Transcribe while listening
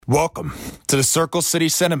Welcome to the Circle City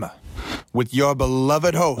Cinema with your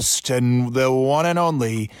beloved host and the one and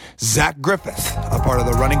only Zach Griffith, a part of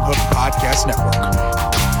the Running Hook Podcast Network.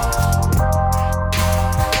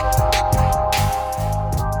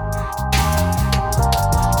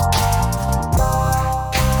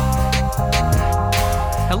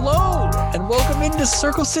 Hello, and welcome into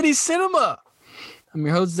Circle City Cinema. I'm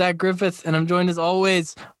your host, Zach Griffith, and I'm joined as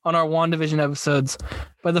always on our WandaVision episodes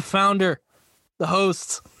by the founder, the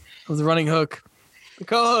host of the Running Hook, the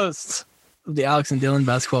co-host of the Alex and Dylan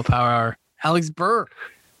Basketball Power Hour, Alex Burr.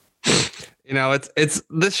 You know, it's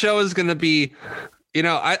this show is going to be, you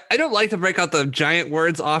know, I don't like to break out the giant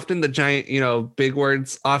words often, the giant, big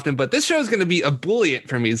words often, but this show is going to be ebullient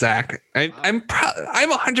for me, Zach. I'm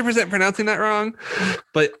 100% pronouncing that wrong,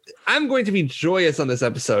 but I'm going to be joyous on this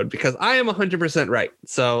episode because I am 100% right.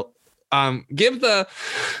 So give the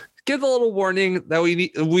little warning that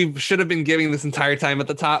we should have been giving this entire time at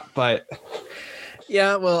the top, but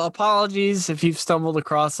yeah, well, apologies if you've stumbled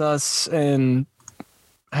across us and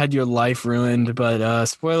had your life ruined, but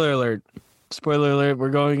spoiler alert, we're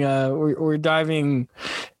going we're diving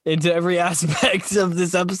into every aspect of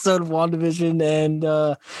this episode of WandaVision and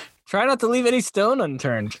try not to leave any stone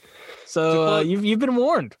unturned. So you've been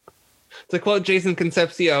warned. To quote Jason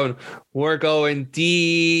Concepcion, we're going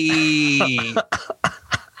deep.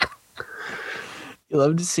 You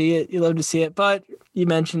love to see it. But you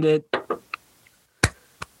mentioned it.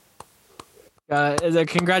 The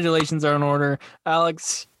congratulations are in order.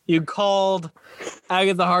 Alex, you called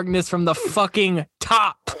Agatha Harkness from the fucking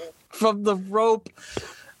top, from the rope,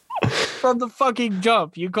 from the fucking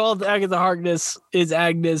jump. You called Agatha Harkness is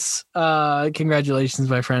Agnes. Congratulations,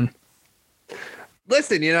 my friend.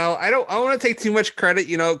 Listen, I want to take too much credit.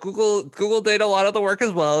 Google did a lot of the work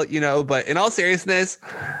as well, but in all seriousness,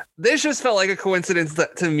 this just felt like a coincidence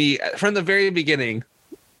to me from the very beginning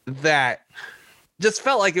that just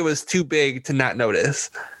felt like it was too big to not notice.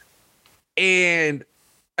 And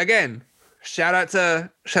again, shout out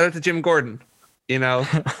to Jim Gordon,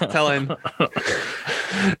 telling.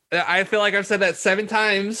 I feel like I've said that 7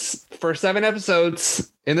 times for 7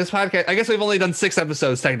 episodes in this podcast. I guess we've only done 6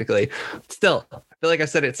 episodes technically. Still, I feel like I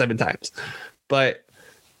said it 7 times. But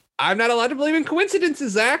I'm not allowed to believe in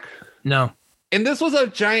coincidences, Zach. No. And this was a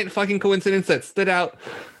giant fucking coincidence that stood out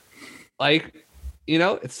like,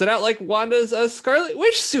 it stood out like Wanda's Scarlet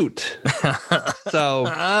Witch suit. So,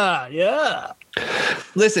 yeah.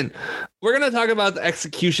 Listen, we're going to talk about the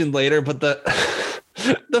execution later, but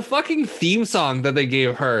the fucking theme song that they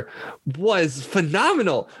gave her was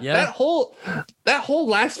phenomenal. Yeah. That whole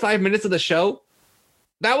last 5 minutes of the show,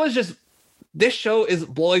 this show is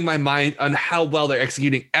blowing my mind on how well they're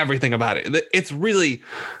executing everything about it. It's really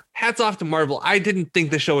hats off to Marvel. I didn't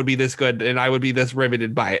think the show would be this good and I would be this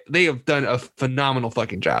riveted by it. They have done a phenomenal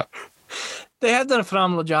fucking job. They have done a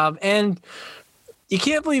phenomenal job, and you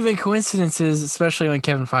can't believe in coincidences, especially when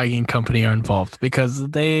Kevin Feige and company are involved, because I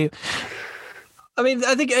think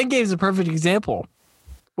Endgame is a perfect example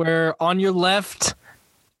where on your left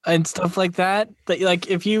and stuff like that,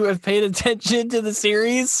 like if you have paid attention to the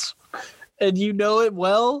series and you know it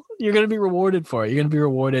well, you're going to be rewarded for it. You're going to be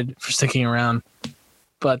rewarded for sticking around.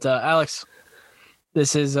 But Alex,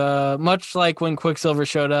 this is much like when Quicksilver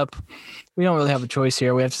showed up. We don't really have a choice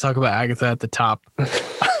here. We have to talk about Agatha at the top.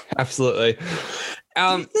 Absolutely. Do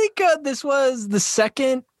you think this was the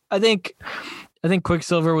second? I think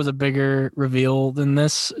Quicksilver was a bigger reveal than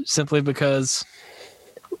this, simply because.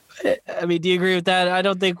 I mean, do you agree with that? I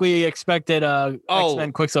don't think we expected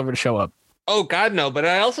X-Men Quicksilver to show up. Oh, God, no. But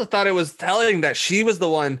I also thought it was telling that she was the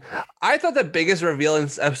one. I thought the biggest reveal in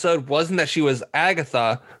this episode wasn't that she was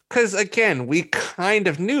Agatha, because, again, we kind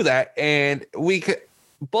of knew that, and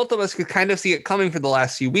both of us could kind of see it coming for the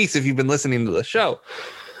last few weeks if you've been listening to the show.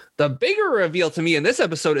 The bigger reveal to me in this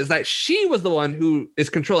episode is that she was the one who is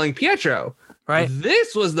controlling Pietro. Right.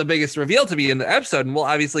 This was the biggest reveal to me in the episode, and we'll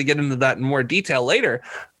obviously get into that in more detail later.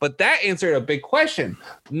 But that answered a big question.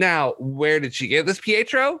 Now, where did she get this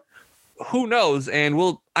Pietro? Who knows? And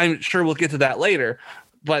I'm sure we'll get to that later.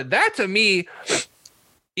 But that to me,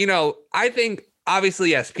 I think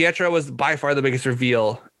obviously, yes, Pietro was by far the biggest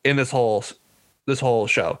reveal in this whole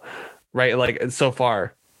show, right? Like so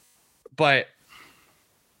far. But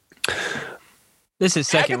this is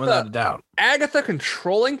second without a doubt. Agatha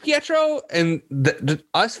controlling Pietro and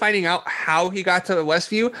us finding out how he got to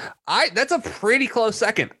Westview, that's a pretty close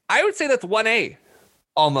second. I would say that's 1A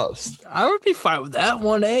almost. I would be fine with that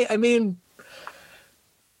 1A. I mean,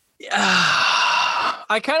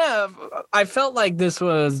 I felt like this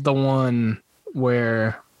was the one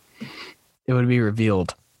where it would be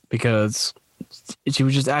revealed because She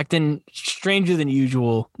was just acting stranger than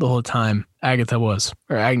usual the whole time. Agnes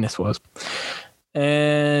was.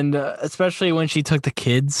 And especially when she took the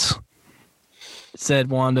kids, said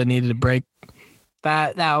Wanda needed a break.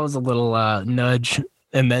 That was a little nudge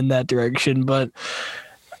and then that direction. But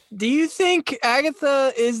do you think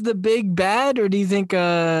Agatha is the big bad, or do you think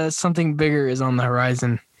something bigger is on the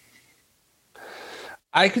horizon?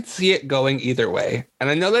 I could see it going either way. And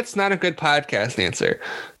I know that's not a good podcast answer,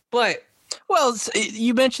 but... Well,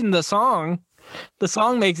 you mentioned the song. The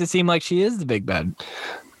song makes it seem like she is the big bad.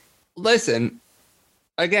 Listen,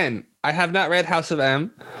 again, I have not read House of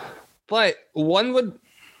M, but one would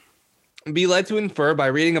be led to infer by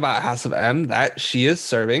reading about House of M that she is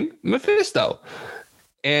serving Mephisto.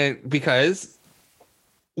 And because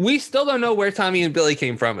we still don't know where Tommy and Billy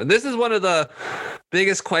came from. And this is one of the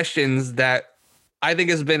biggest questions that I think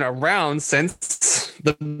has been around since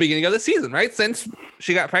the beginning of the season, right? Since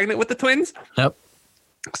she got pregnant with the twins. Yep.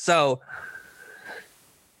 So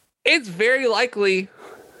it's very likely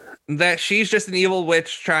that she's just an evil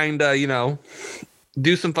witch trying to,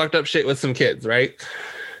 do some fucked up shit with some kids, right?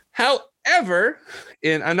 However,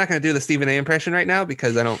 and I'm not going to do the Stephen A impression right now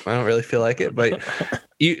because I don't really feel like it, but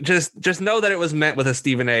you just know that it was meant with a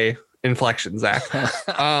Stephen A inflection, Zach.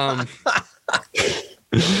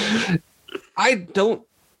 I don't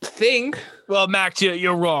think. Well, Max,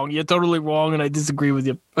 you're wrong. You're totally wrong, and I disagree with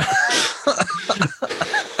you.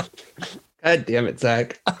 God damn it,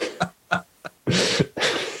 Zach.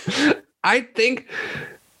 I think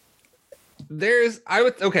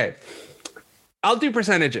okay. I'll do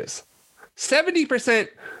percentages. 70%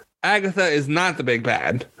 Agatha is not the big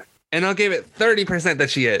bad, and I'll give it 30% that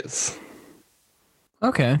she is.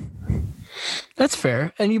 Okay. That's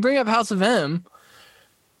fair. And you bring up House of M.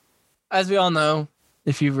 As we all know,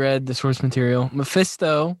 if you've read the source material,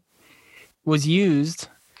 Mephisto was used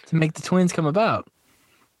to make the twins come about.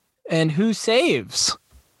 And who saves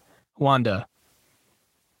Wanda?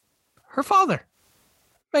 Her father,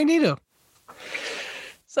 Magneto.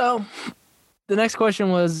 So the next question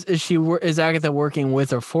was, is Agatha working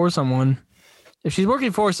with or for someone? If she's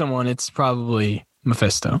working for someone, it's probably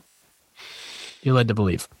Mephisto. You're led to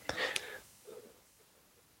believe.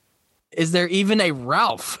 Is there even a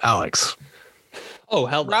Ralph, Alex? Oh,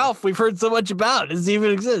 hell no. Ralph, we've heard so much about. Does he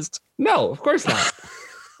even exist? No, of course not.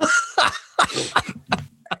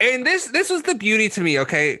 And this was the beauty to me,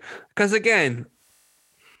 okay? Because again,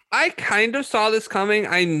 I kind of saw this coming.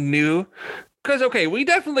 I knew. Because, okay, we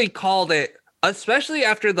definitely called it, especially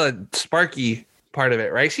after the Sparky part of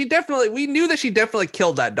it, right? We knew that she definitely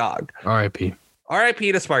killed that dog. R.I.P.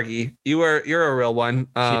 R.I.P. to Sparky. You're a real one.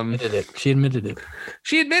 She admitted it.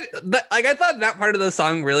 She admitted that, I thought that part of the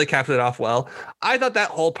song really capped it off well. I thought that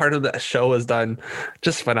whole part of the show was done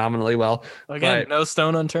just phenomenally well. Again, no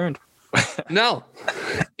stone unturned. No.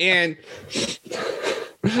 And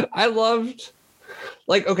I loved,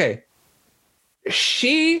 okay,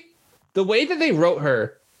 the way that they wrote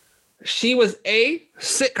her, she was A,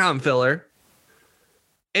 sitcom filler.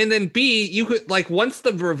 And then B, you could once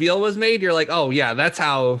the reveal was made, you're like, oh yeah, that's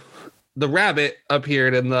how the rabbit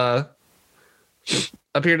appeared in the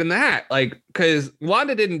hat. Because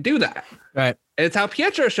Wanda didn't do that. Right. And it's how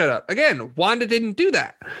Pietro showed up. Again, Wanda didn't do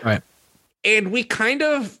that. Right. And we kind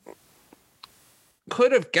of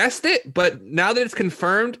could have guessed it, but now that it's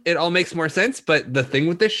confirmed, it all makes more sense. But the thing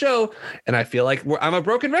with this show, and I feel like I'm a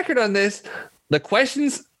broken record on this, the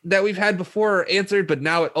questions that we've had before are answered, but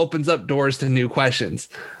now it opens up doors to new questions.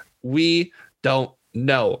 We don't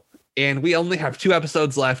know. And we only have 2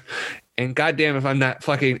 episodes left. And goddamn if I'm not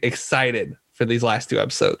fucking excited for these last 2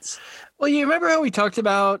 episodes. Well, you remember how we talked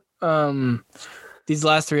about these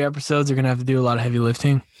last 3 episodes are going to have to do a lot of heavy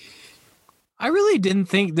lifting? I really didn't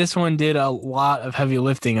think this one did a lot of heavy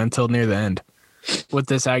lifting until near the end with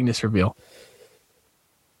this Agnes reveal.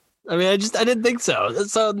 I mean, I didn't think so.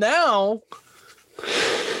 So now...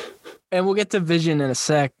 And we'll get to Vision in a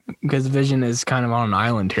sec because Vision is kind of on an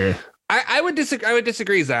island here. I would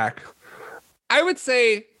disagree, Zach. I would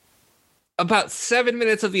say about 7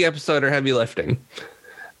 minutes of the episode are heavy lifting.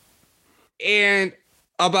 And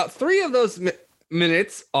about 3 of those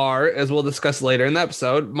minutes are, as we'll discuss later in the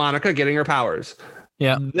episode, Monica getting her powers.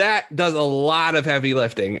 Yeah. That does a lot of heavy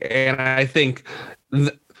lifting. And I think...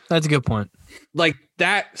 That's a good point.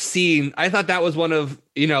 That scene, I thought that was one of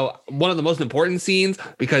the most important scenes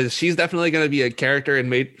because she's definitely going to be a character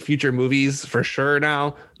in future movies for sure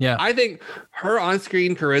now. Yeah. I think her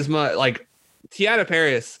on-screen charisma, Tiana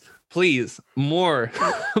Paris, please, more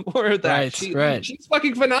of that. Right. She's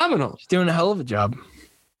fucking phenomenal. She's doing a hell of a job.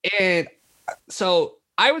 And so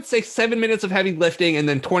I would say 7 minutes of heavy lifting and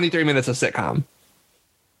then 23 minutes of sitcom.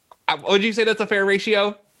 Would you say that's a fair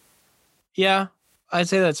ratio? Yeah, I'd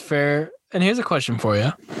say that's fair. And here's a question for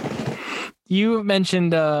you. You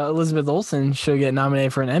mentioned Elizabeth Olsen should get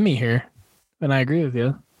nominated for an Emmy here, and I agree with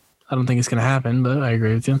you. I don't think it's going to happen, but I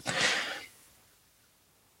agree with you.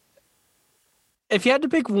 If you had to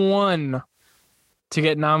pick one to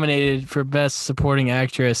get nominated for Best Supporting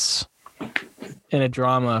Actress in a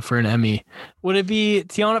drama for an Emmy, would it be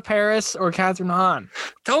Tiana Paris or Kathryn Hahn?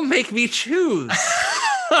 Don't make me choose.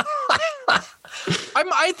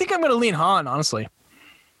 I think I'm going to lean Hahn, honestly.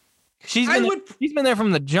 She's been there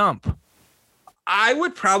from the jump. I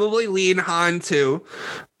would probably lean Han too,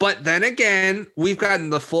 but then again, we've gotten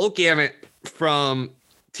the full gamut from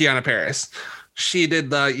Tiana Paris. She did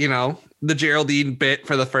the Geraldine bit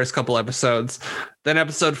for the first couple episodes. Then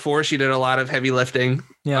episode 4, she did a lot of heavy lifting.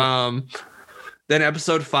 Yeah. Then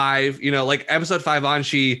episode 5, episode 5 on,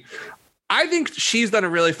 I think she's done a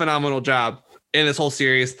really phenomenal job in this whole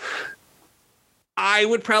series. I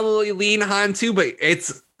would probably lean Han too, but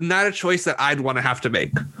it's not a choice that I'd want to have to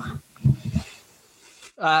make.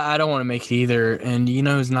 I don't want to make it either. And you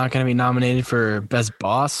know who's not going to be nominated for Best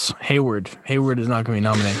Boss? Hayward. Hayward is not going to be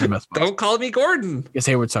nominated for Best Boss. Don't call me Gordon. Yes,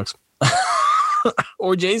 Hayward sucks.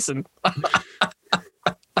 Or Jason.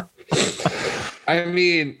 I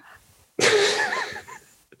mean,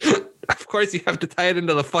 of course you have to tie it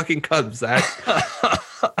into the fucking Cubs, Zach.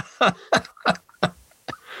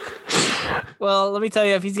 Well, let me tell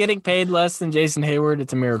you, if he's getting paid less than Jason Hayward,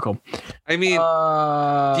 it's a miracle. I mean,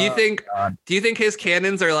 do you think his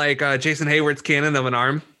cannons are like Jason Hayward's cannon of an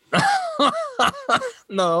arm?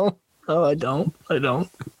 No, I don't.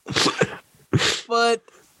 But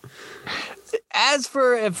as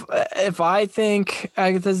for if I think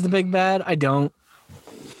Agatha's the big bad, I don't.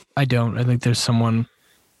 I think there's someone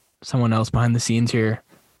else behind the scenes here.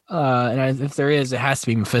 And if there is, it has to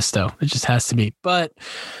be Mephisto. It just has to be. But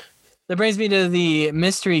that brings me to the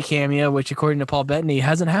mystery cameo, which according to Paul Bettany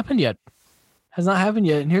hasn't happened yet. Has not happened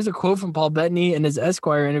yet. And here's a quote from Paul Bettany in his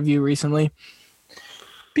Esquire interview recently.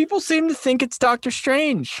 People seem to think it's Doctor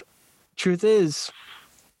Strange. Truth is,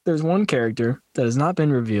 there's one character that has not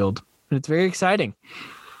been revealed, and it's very exciting.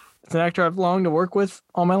 It's an actor I've longed to work with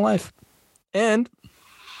all my life. And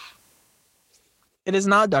it is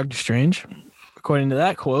not Doctor Strange, according to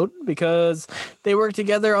that quote, because they worked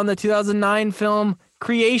together on the 2009 film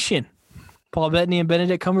Creation. Paul Bettany and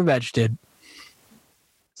Benedict Cumberbatch did.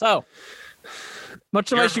 So, much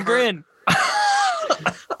to my chagrin.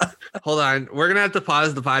 Hold on. We're going to have to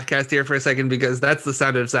pause the podcast here for a second because that's the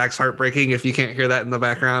sound of Zach's heart breaking if you can't hear that in the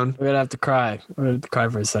background. We're going to have to cry. We're going to have to cry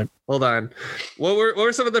for a sec. Hold on. What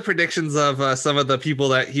were some of the predictions of some of the people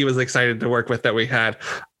that he was excited to work with that we had?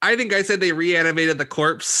 I think I said they reanimated the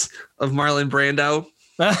corpse of Marlon Brando.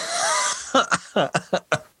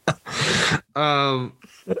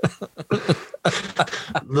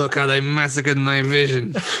 Look how they massacred my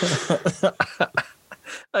vision.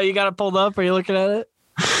 Oh, you got it pulled up? Are you looking at it?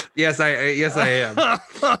 Yes, I am.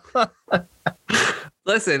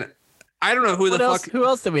 Listen, I don't know who Who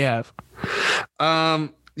else did we have?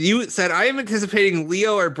 You said I am anticipating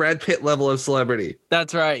Leo or Brad Pitt level of celebrity.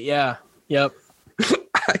 That's right. Yeah. Yep.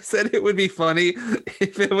 I said it would be funny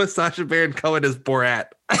if it was Sacha Baron Cohen as Borat.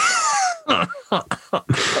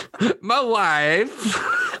 My wife.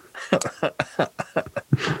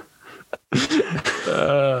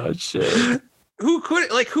 Oh shit. Who could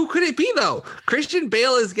it be though? Christian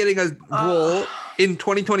Bale is getting a role in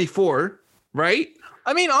 2024, right?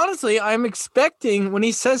 I mean, honestly, I'm expecting when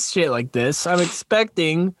he says shit like this, I'm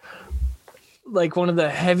expecting like one of the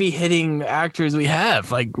heavy hitting actors we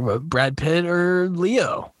have, like Brad Pitt or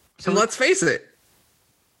Leo. So let's face it.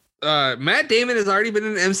 Matt Damon has already been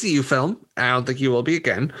in an MCU film. I don't think he will be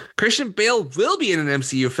again. Christian Bale will be in an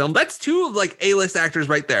MCU film. That's two of like A-list actors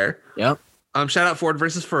right there. Yep. Shout out Ford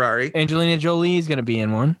versus Ferrari. Angelina Jolie is going to be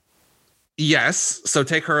in one. Yes. So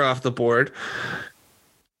take her off the board.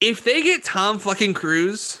 If they get Tom fucking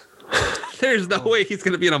Cruise, there's no way he's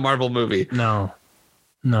going to be in a Marvel movie. No.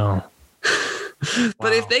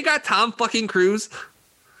 But if they got Tom fucking Cruise,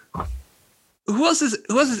 who else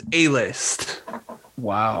is A-list?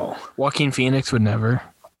 Wow. Joaquin Phoenix would never.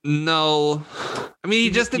 No. I mean, he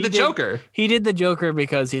just did the Joker. He did the Joker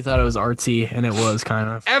because he thought it was artsy, and it was kind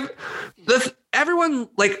of. Everyone,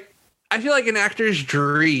 like, I feel like an actor's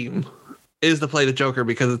dream is to play the Joker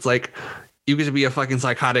because it's like you get to be a fucking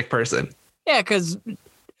psychotic person. Yeah, because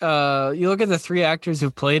you look at the three actors who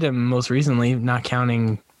played him most recently, not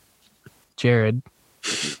counting Jared.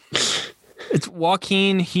 It's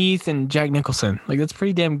Joaquin, Heath, and Jack Nicholson. Like, that's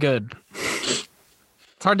pretty damn good.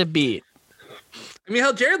 It's hard to beat. I mean,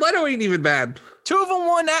 hell, Jared Leto ain't even bad. Two of them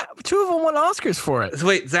won Oscars for it. So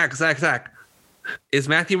wait, Zach. Is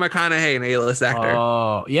Matthew McConaughey an A-list actor?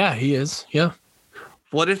 Oh, yeah, he is. Yeah.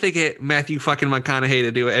 What if they get Matthew fucking McConaughey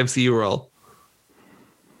to do an MCU role?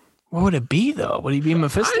 What would it be, though? Would he be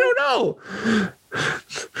Mephisto? I don't know.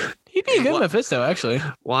 He'd be a good Mephisto, actually.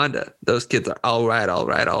 Wanda, those kids are all right.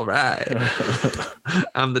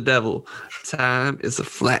 I'm the devil. Time is a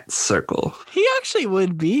flat circle. He actually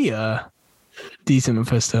would be a decent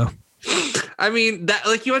Mephisto. I mean, that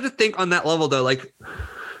like you have to think on that level, though. Like,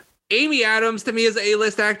 Amy Adams to me is an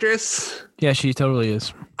A-list actress. Yeah, she totally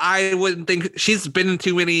is. I wouldn't think she's been in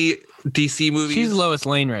too many DC movies. She's Lois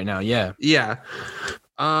Lane right now. Yeah. Yeah.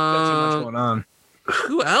 Got too much going on.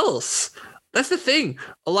 Who else? That's the thing.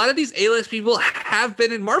 A lot of these A-list people have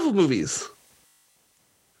been in Marvel movies,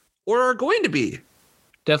 or are going to be.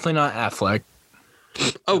 Definitely not Affleck.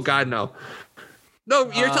 Oh God, no.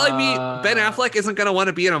 No, you're telling me Ben Affleck isn't going to want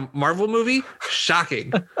to be in a Marvel movie?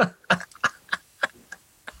 Shocking.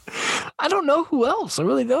 I don't know who else. I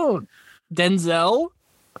really don't. Denzel.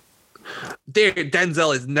 Dude,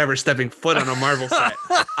 Denzel is never stepping foot on a Marvel set.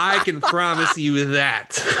 I can promise you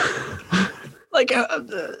that. Like,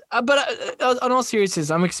 but on all seriousness,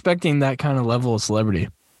 I'm expecting that kind of level of celebrity,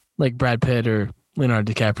 like Brad Pitt or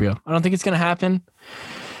Leonardo DiCaprio. I don't think it's going to happen.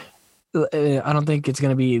 I don't think it's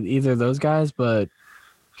going to be either of those guys, but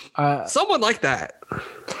someone like that,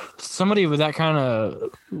 somebody with that kind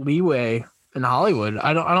of leeway in Hollywood.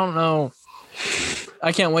 I don't know.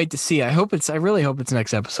 I can't wait to see. I really hope it's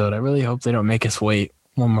next episode. I really hope they don't make us wait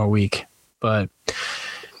one more week. But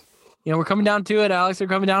we're coming down to it, Alex. We're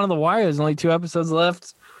coming down to the wire. There's only 2 episodes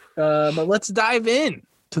left. But let's dive in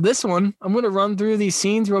to this one. I'm going to run through these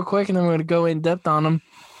scenes real quick, and then we're going to go in depth on them.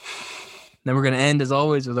 Then we're going to end, as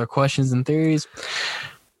always, with our questions and theories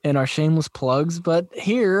and our shameless plugs. But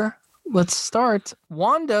here, let's start.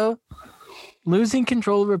 Wanda losing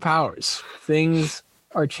control of her powers. Things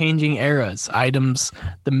are changing eras. Items,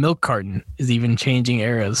 the milk carton is even changing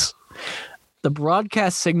eras. The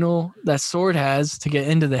broadcast signal that Sword has to get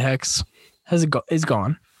into the Hex is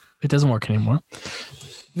gone. It doesn't work anymore.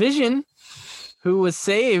 Vision, who was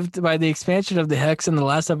saved by the expansion of the Hex in the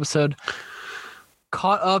last episode,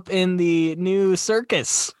 caught up in the new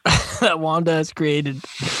circus that Wanda has created.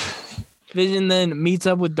 Vision then meets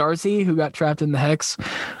up with Darcy, who got trapped in the Hex.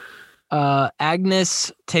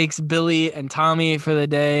 Agnes takes Billy and Tommy for the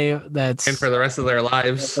day. And for the rest of their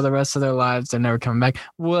lives. For the rest of their lives, they're never coming back.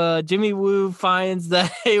 Jimmy Woo finds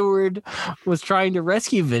that Hayward was trying to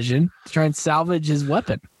rescue Vision to try and salvage his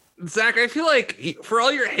weapon. Zach, I feel like for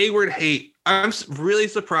all your Hayward hate, I'm really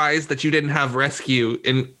surprised that you didn't have rescue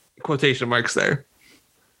in quotation marks there.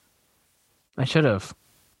 I should have.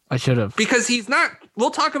 Because he's not,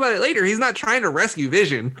 we'll talk about it later. He's not trying to rescue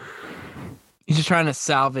Vision. He's just trying to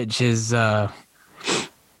salvage his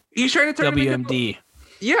he's trying to turn WMD.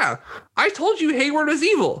 Yeah. I told you Hayward was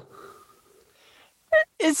evil.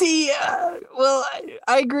 Is he? Well,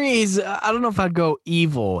 I agree. I don't know if I'd go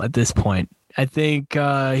evil at this point. I think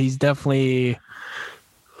he's definitely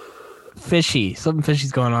fishy. Something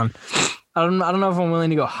fishy's going on. I don't know if I'm willing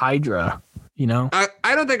to go Hydra. I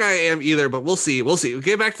don't think I am either, but we'll see. We'll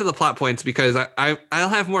get back to the plot points because I'll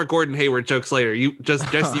have more Gordon Hayward jokes later. You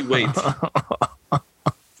just you wait.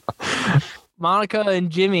 Monica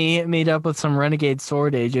and Jimmy meet up with some renegade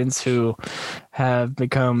Sword agents who have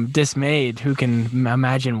become dismayed. Who can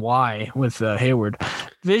imagine why with Hayward?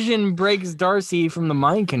 Vision breaks Darcy from the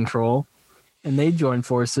mind control, and they join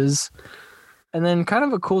forces. And then kind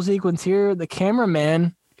of a cool sequence here. The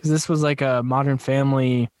cameraman, because this was like a Modern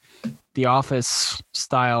Family, The Office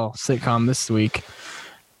style sitcom this week.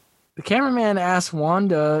 The cameraman asks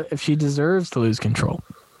Wanda if she deserves to lose control.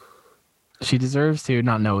 She deserves to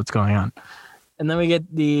not know what's going on. And then we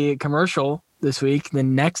get the commercial this week, the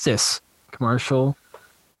Nexus commercial.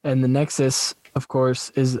 And the Nexus, of course,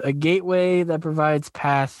 is a gateway that provides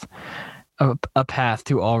a path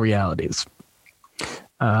to all realities.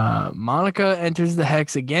 Monica enters the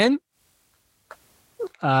Hex again.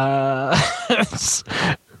 We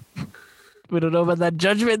don't know about that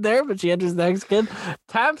judgment there, but she enters the Hex again.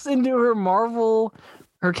 Taps into her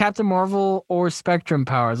Captain Marvel or Spectrum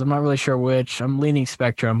powers. I'm not really sure which. I'm leaning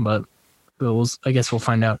Spectrum, but I guess we'll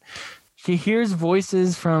find out. She hears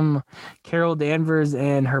voices from Carol Danvers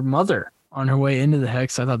and her mother on her way into the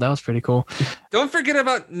Hex. I thought that was pretty cool. Don't forget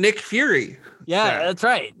about Nick Fury. Yeah, that's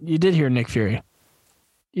right. You did hear Nick Fury.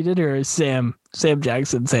 You did hear Sam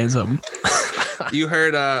Jackson saying something. You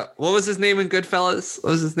heard, what was his name in Goodfellas?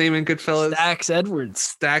 Stax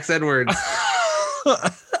Edwards.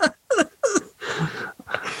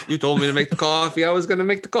 You told me to make the coffee. I was going to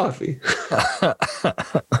make the coffee.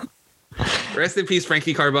 Rest in peace,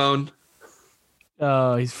 Frankie Carbone.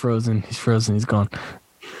 Oh, he's frozen. He's gone.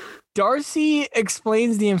 Darcy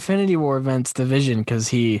explains the Infinity War events to Vision because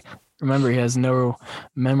he has no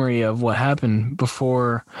memory of what happened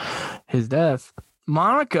before his death.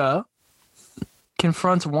 Monica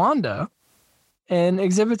confronts Wanda and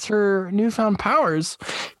exhibits her newfound powers.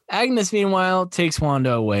 Agnes, meanwhile, takes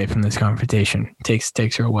Wanda away from this confrontation. Takes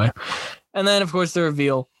her away. And then, of course, the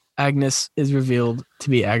reveal. Agnes is revealed to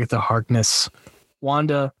be Agatha Harkness.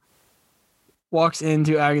 Wanda walks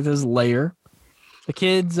into Agatha's lair. The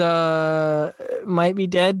kids might be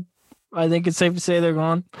dead. I think it's safe to say they're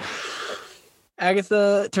gone.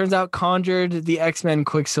 Agatha, turns out, conjured the X-Men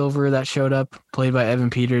Quicksilver that showed up, played by Evan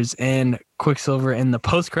Peters, and Quicksilver in the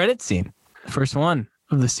post-credit scene, the first one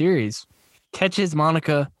of the series, catches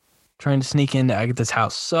Monica trying to sneak into Agatha's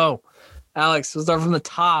house. So, Alex, we'll start from the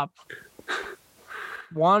top.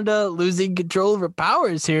 Wanda losing control of her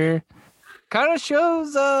powers here kind of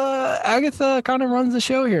shows Agatha kind of runs the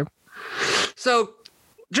show here. So,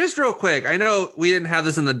 just real quick, I know we didn't have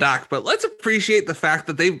this in the doc, but let's appreciate the fact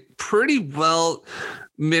that they pretty well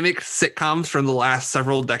mimicked sitcoms from the last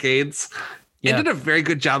several decades and did a very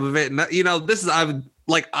good job of it. And, this is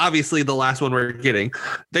obviously the last one we're getting.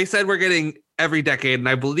 They said we're getting every decade, and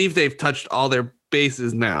I believe they've touched all their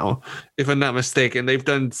bases now, if I'm not mistaken. They've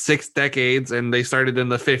done 6 decades, and they started in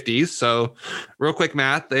the 50s. So real quick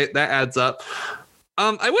math, that adds up.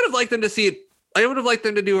 I would have liked them to see it. I would have liked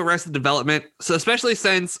them to do Arrested Development. So especially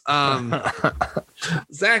since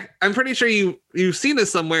Zach, I'm pretty sure you've seen this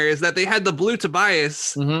somewhere, is that they had the blue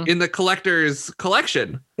Tobias in the collector's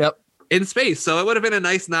collection. Yep. In space. So it would have been a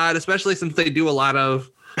nice nod, especially since they do a lot of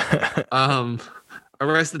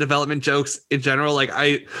Arrested Development jokes in general. Like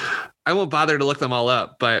I won't bother to look them all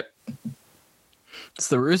up, but it's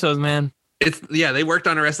the Russos, man. They worked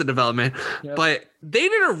on Arrested Development, but they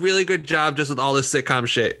did a really good job just with all this sitcom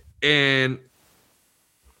shit. And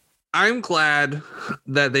I'm glad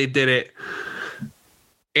that they did it,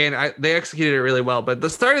 and they executed it really well. But the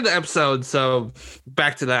start of the episode, so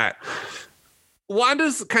back to that,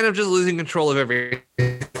 Wanda's kind of just losing control of everything.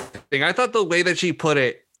 I thought the way that she put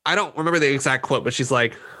it, I don't remember the exact quote, but she's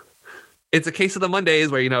like, "It's a case of the Mondays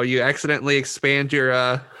where you accidentally expand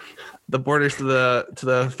your the borders to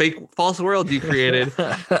the fake false world you created."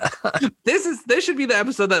 This should be the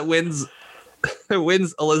episode that wins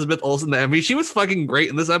Elizabeth Olsen the Emmy. She was fucking great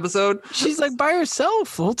in this episode. She's like by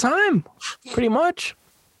herself the whole time, pretty much.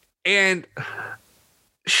 And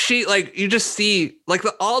she, like, you just see like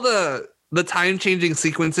all the time changing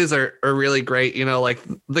sequences are really great. Like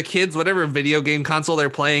the kids, whatever video game console they're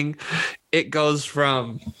playing, it goes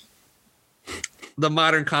from the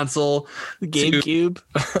modern console, the GameCube,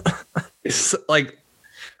 like,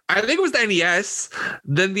 I think it was the NES,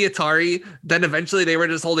 then the Atari, then eventually they were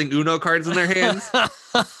just holding Uno cards in their hands.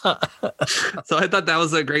 So I thought that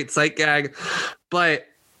was a great sight gag. But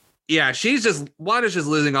yeah, Wanda's just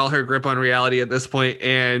losing all her grip on reality at this point.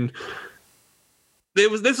 And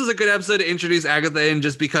this was a good episode to introduce Agatha in,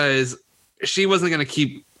 just because she wasn't going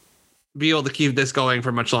to be able to keep this going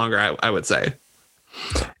for much longer, I would say.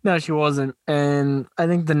 No, she wasn't. And I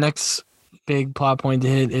think the next big plot point to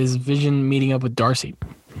hit is Vision meeting up with Darcy.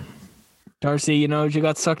 Darcy, she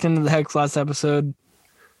got sucked into the Hex last episode.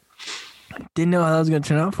 Didn't know how that was going to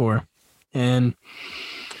turn out for her. And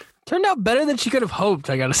turned out better than she could have hoped,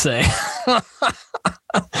 I got to say.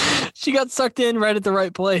 She got sucked in right at the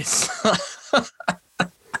right place.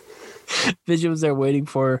 Vision was there waiting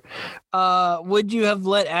for her. Would you have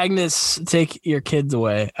let Agnes take your kids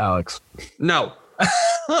away, Alex? No.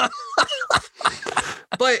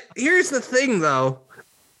 But here's the thing, though.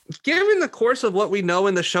 Given the course of what we know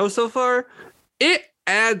in the show so far, it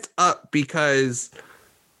adds up, because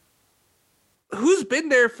who's been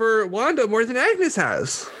there for Wanda more than Agnes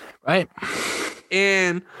has? Right.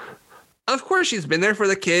 And of course she's been there for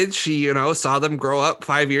the kids. She, saw them grow up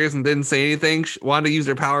 5 years and didn't say anything. Wanda used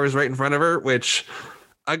her powers right in front of her, which,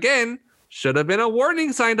 again, should have been a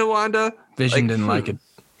warning sign to Wanda. Vision didn't like it.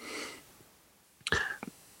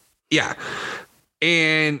 Yeah.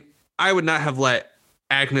 And I would not have let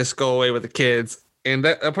Agnes go away with the kids, and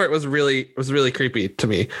that part was really creepy to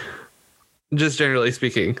me, just generally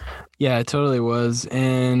speaking. Yeah, it totally was.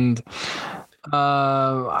 And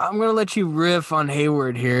I'm gonna let you riff on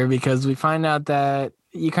Hayward here, because we find out that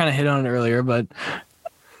you kind of hit on it earlier, but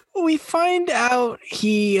we find out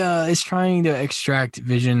he is trying to extract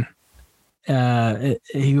Vision.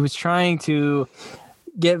 He was trying to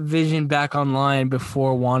get Vision back online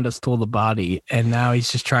before Wanda stole the body, and now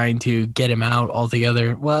he's just trying to get him out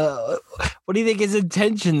altogether. Well, what do you think his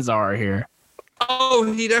intentions are here?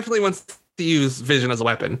 Oh, he definitely wants to to use Vision as a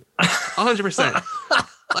weapon. 100%.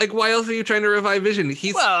 Like, why else are you trying to revive Vision?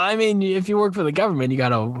 Well, I mean, if you work for the government, you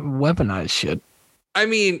gotta weaponize shit. I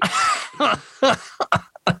mean,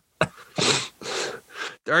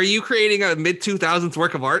 are you creating a mid-2000s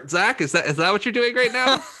work of art, Zach? Is that what you're doing right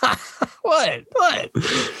now? What?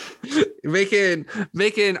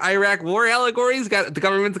 Making Iraq war allegories? The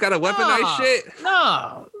government's got to weaponize shit?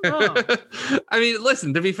 No. I mean,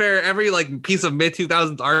 listen, to be fair, every like piece of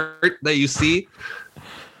mid-2000s art that you see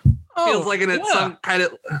feels like some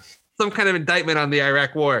kind of indictment on the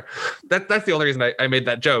Iraq war. That's the only reason I made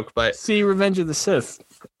that joke. But see Revenge of the Sith.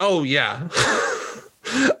 Oh yeah.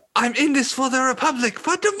 I'm in this for the Republic,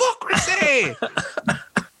 for democracy.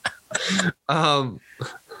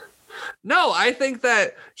 No, I think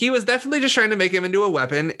that he was definitely just trying to make him into a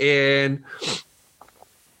weapon, and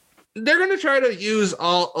they're going to try to use a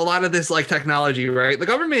lot of this like technology, right? The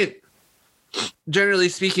government, generally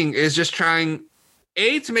speaking, is just trying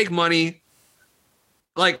to make money.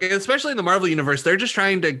 Like, especially in the Marvel universe, they're just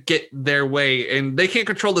trying to get their way, and they can't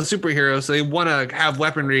control the superheroes, so they want to have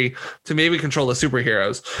weaponry to maybe control the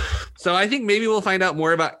superheroes. So I think maybe we'll find out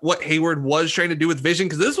more about what Hayward was trying to do with Vision,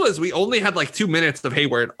 because we only had like 2 minutes of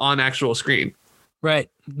Hayward on actual screen. Right.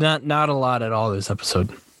 Not a lot at all this episode.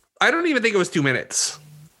 I don't even think it was 2 minutes.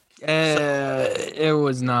 It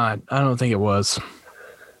was not. I don't think it was.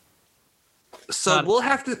 So we'll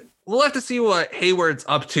have to see what Hayward's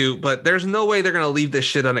up to, but there's no way they're going to leave this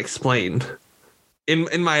shit unexplained. In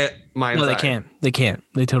my mind. No, they can't.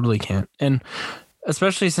 They totally can't. And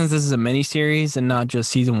especially since this is a mini series and not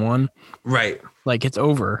just season 1. Right. Like, it's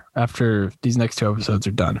over after these next 2 episodes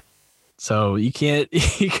are done. So you can't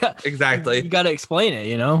exactly. You got to explain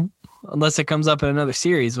it, unless it comes up in another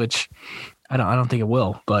series, which I don't think it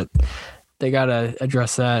will, but they got to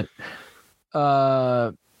address that.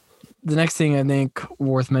 The next thing I think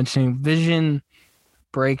worth mentioning, Vision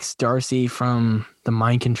breaks Darcy from the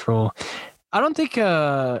mind control. I don't think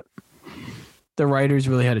the writers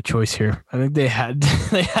really had a choice here. I think they had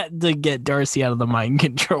to get Darcy out of the mind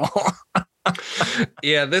control.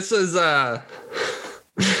 Yeah, this was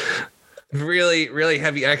really, really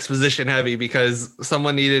heavy exposition heavy because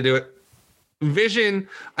someone needed to do it. Vision,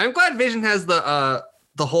 I'm glad Vision has the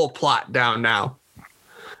whole plot down now.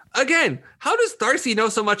 Again, how does Darcy know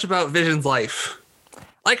so much about Vision's life?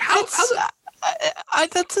 Like,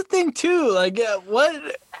 that's the thing too. Like,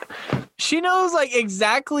 what? She knows like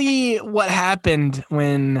exactly what happened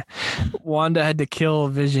when Wanda had to kill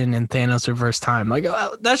Vision and Thanos the first time. Like,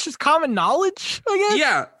 that's just common knowledge, I guess.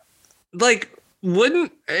 Yeah, like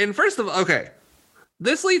first of all, okay,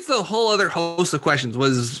 this leads to a whole other host of questions.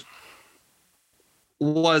 Was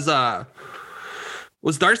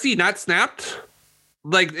Darcy not snapped?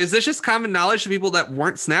 Like, is this just common knowledge to people that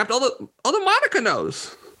weren't snapped? Although Monica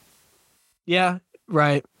knows. Yeah,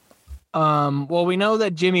 right. Well, we know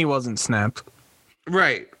that Jimmy wasn't snapped.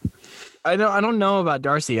 Right. I don't know about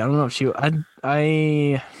Darcy. I don't know if she. I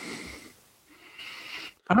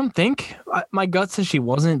don't think. My gut says she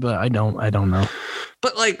wasn't, but I don't know.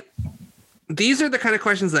 But like, these are the kind of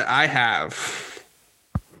questions that I have.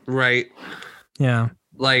 Right. Yeah.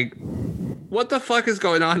 Like, what the fuck is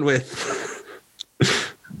going on with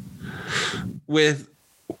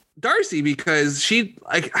Darcy? Because she,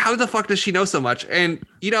 like, how the fuck does she know so much? And,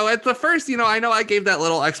 at the first, I know I gave that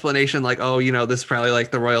little explanation, like, oh, this is probably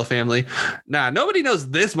like the royal family. Nah, nobody knows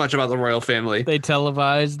this much about the royal family. They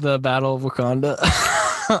televised the Battle of Wakanda.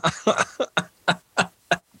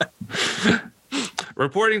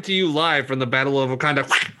 Reporting to you live from the Battle of Wakanda.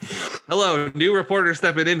 Hello, new reporter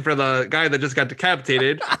stepping in for the guy that just got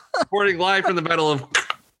decapitated. Reporting live from the Battle of...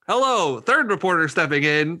 Hello, third reporter stepping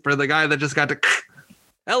in for the guy that just got to...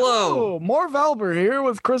 Hello. Oh, Marv Albert here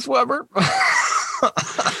with Chris Webber.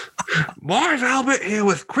 Marv Albert here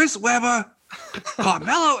with Chris Webber.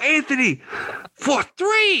 Carmelo Anthony for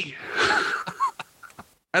 3.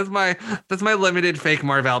 That's my limited fake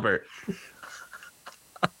Marv Albert.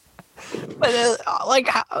 But I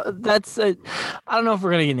don't know if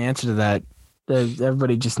we're gonna get an answer to that.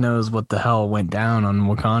 Everybody just knows what the hell went down on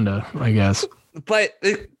Wakanda, I guess. But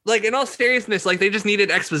like, in all seriousness, like, they just needed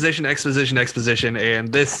exposition,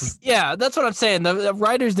 and this. Yeah, that's what I'm saying. The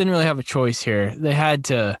writers didn't really have a choice here. They had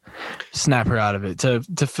to snap her out of it to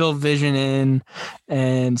fill Vision in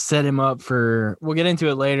and set him up for. We'll get into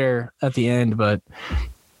it later at the end, but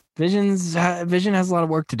Vision has a lot of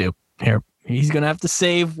work to do here. He's gonna have to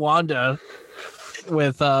save Wanda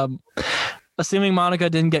with assuming Monica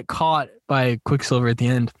didn't get caught by Quicksilver at the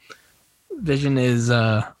end. Vision is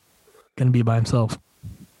gonna be by himself.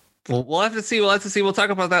 Well, we'll have to see. We'll talk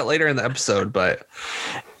about that later in the episode, but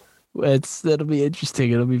That'll be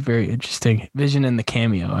interesting. It'll be very interesting. Vision and the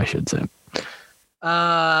cameo, I should say.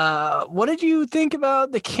 What did you think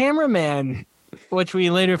about the cameraman, which we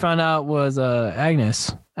later found out was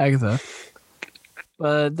Agatha?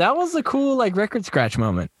 But that was a cool record scratch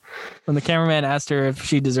moment when the cameraman asked her if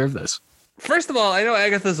she deserved this. First of all, I know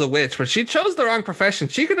Agatha's a witch, but she chose the wrong profession.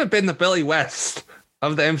 She could have been the Billy West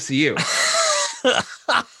of the MCU.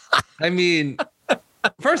 I mean,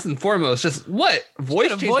 first and foremost, just what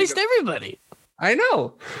voice? Voiced everybody. I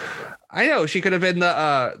know. She could have been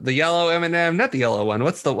the yellow M&M, not the yellow one.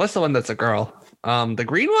 What's the one that's a girl? The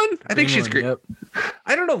green one? I think she's green. Yep.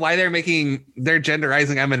 I don't know why they're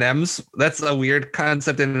genderizing M&Ms. That's a weird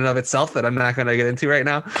concept in and of itself that I'm not going to get into right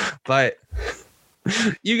now. But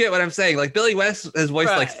you get what I'm saying. Billy West has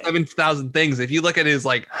voiced 7,000 things. If you look at his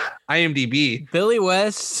IMDb, Billy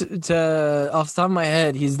West, off the top of my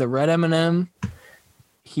head, he's the red M&M.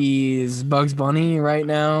 He's Bugs Bunny right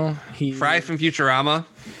now. Fry from Futurama.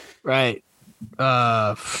 Right.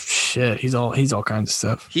 Shit. He's all kinds of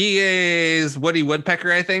stuff. He is Woody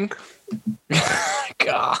Woodpecker, I think.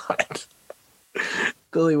 God.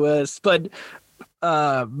 Billy West. But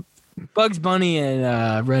Bugs Bunny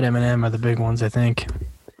and Red M&M are the big ones, I think.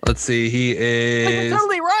 Let's see. He is.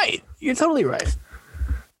 You're totally right.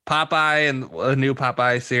 Popeye and a new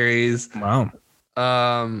Popeye series. Wow.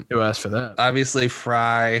 Who asked for that? Obviously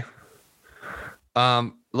Fry.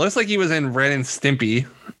 Looks like he was in Ren and Stimpy.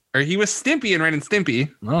 Or he was Stimpy in Ren and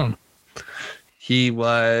Stimpy. Oh. He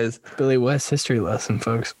was Billy West history lesson,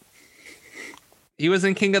 folks. He was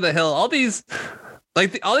in King of the Hill. All these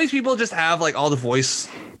all these people just have all the voice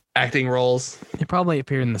acting roles. He probably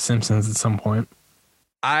appeared in The Simpsons at some point.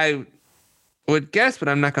 I would guess, but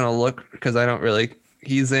I'm not going to look because I don't really.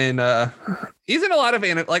 He's in a lot of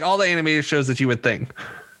all the animated shows that you would think,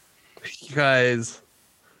 because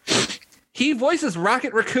he voices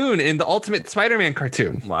Rocket Raccoon in the Ultimate Spider-Man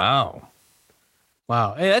cartoon. Wow.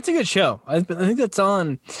 Hey, that's a good show. I think that's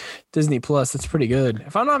on Disney Plus. That's pretty good.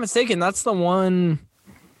 If I'm not mistaken, that's the one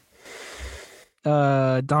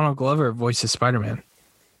Donald Glover voices Spider-Man,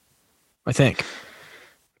 I think.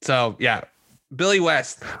 So, yeah. Billy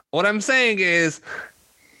West. What I'm saying is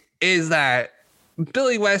that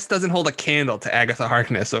Billy West doesn't hold a candle to Agatha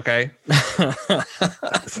Harkness, okay?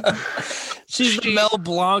 She's the Mel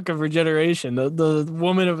Blanc of her generation, the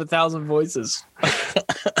woman of 1,000 voices.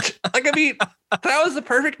 That was the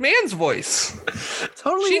perfect man's voice.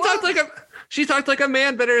 Totally. She talked like a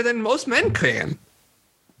man better than most men can.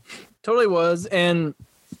 Totally was. And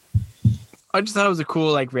I just thought it was a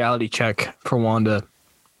cool reality check for Wanda.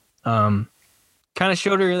 Kind of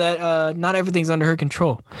showed her that not everything's under her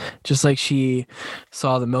control. Just like she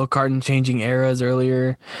saw the milk carton changing eras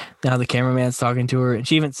earlier. Now the cameraman's talking to her. And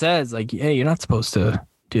she even says, hey, you're not supposed to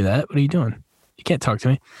do that. What are you doing? You can't talk to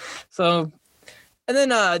me. So, and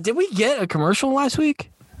then did we get a commercial last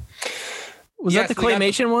week? Was that the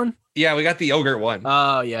claymation one? Yeah, we got the yogurt one.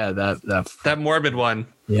 Oh, yeah, that morbid one.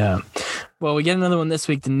 Yeah. Well, we get another one this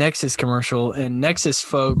week, the Nexus commercial. And Nexus,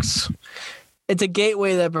 folks, it's a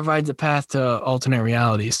gateway that provides a path to alternate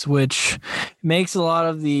realities, which makes a lot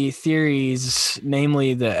of the theories,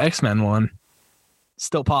 namely the X-Men one,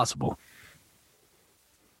 still possible.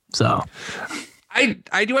 So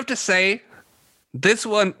I do have to say, this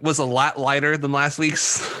one was a lot lighter than last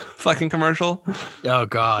week's fucking commercial. Oh,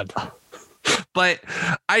 God. But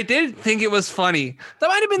I did think it was funny. That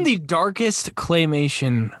might have been the darkest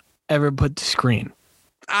claymation ever put to screen.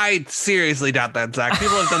 I seriously doubt that, Zach.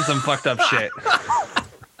 People have done some fucked up shit.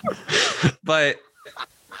 But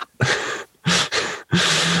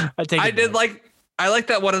I like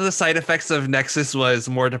that one of the side effects of Nexus was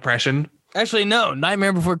more depression. Actually, no.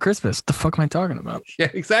 Nightmare Before Christmas. What the fuck am I talking about? Yeah,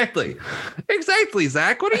 exactly. Exactly,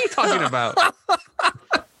 Zach. What are you talking about?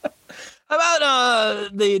 How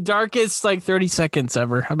about the darkest 30 seconds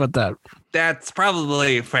ever? How about that? That's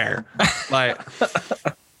probably fair. But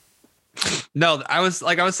no, I was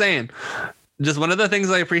saying, just one of the things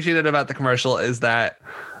I appreciated about the commercial is that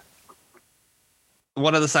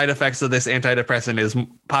one of the side effects of this antidepressant is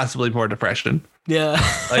possibly more depression. Yeah.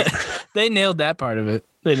 They nailed that part of it.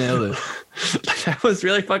 They nailed it. That was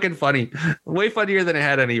really fucking funny. Way funnier than it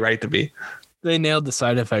had any right to be. They nailed the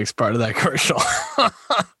side effects part of that commercial.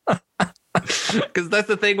 Because that's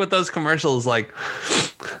the thing with those commercials,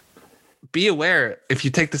 be aware, if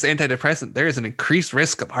you take this antidepressant, there is an increased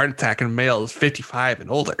risk of heart attack in males 55 and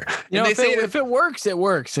older. And if it works, it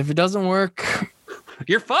works. If it doesn't work,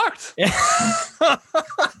 you're fucked.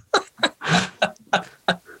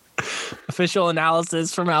 Official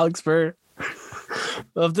analysis from Alex Burr.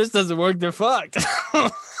 Well, if this doesn't work, they're fucked.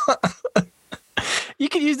 You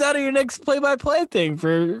can use that in your next play-by-play thing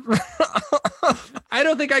for I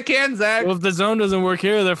don't think I can, Zach. Well, if the zone doesn't work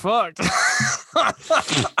here, they're fucked.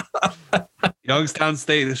 Youngstown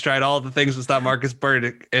State has tried all the things to stop Marcus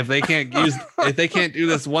Burke. If they can't do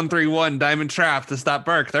this 1-3-1 diamond trap to stop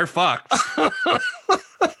Burke, they're fucked.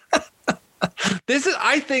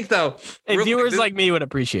 I think though, viewers like me would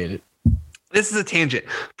appreciate it. This is a tangent.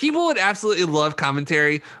 People would absolutely love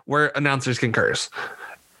commentary where announcers can curse.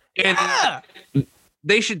 And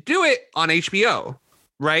they should do it on HBO,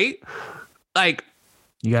 right? Like,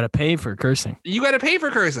 you got to pay for cursing. You got to pay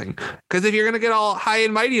for cursing. Because if you're going to get all high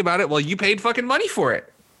and mighty about it, well, you paid fucking money for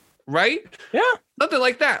it. Right? Yeah. Something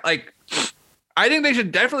like that. Like, I think they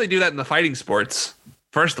should definitely do that in the fighting sports,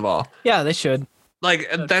 first of all. Yeah, they should. Like,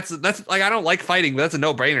 that's like, I don't like fighting, but that's a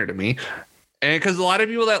no-brainer to me. And because a lot of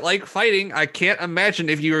people that like fighting, I can't imagine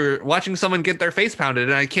if you're watching someone get their face pounded,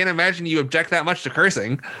 and I can't imagine you object that much to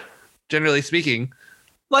cursing, generally speaking.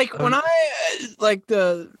 Like when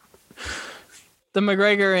the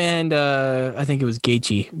McGregor and I think it was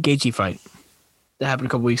Gaethje fight that happened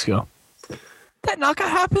a couple weeks ago. That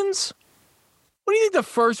knockout happens. What do you think the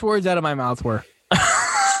first words out of my mouth were?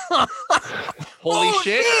 Holy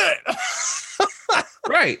shit.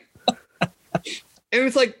 Right. And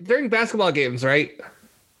it's like during basketball games, right?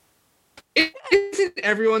 Isn't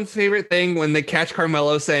everyone's favorite thing when they catch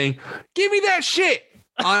Carmelo saying, "Give me that shit"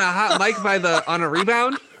 on a hot mic on a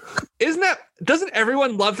rebound? Doesn't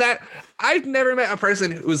everyone love that? I've never met a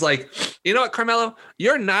person who's like, you know what, Carmelo,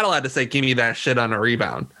 you're not allowed to say "give me that shit" on a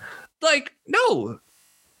rebound. Like, no.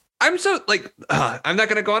 I'm so like, I'm not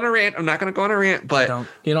gonna go on a rant. But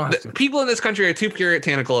you don't have to. People in this country are too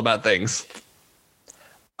puritanical about things.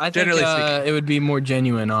 I think it would be more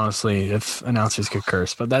genuine, honestly, if announcers could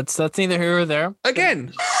curse. But that's neither here or there.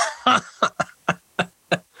 Again,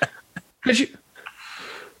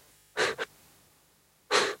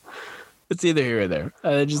 it's either here or there.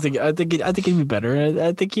 I think it'd be better.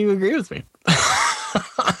 I think you agree with me.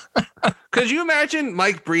 Could you imagine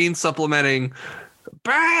Mike Breen supplementing?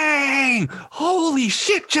 Bang! Holy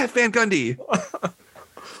shit, Jeff Van Gundy.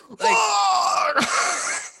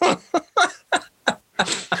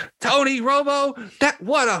 Tony Romo,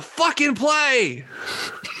 what a fucking play.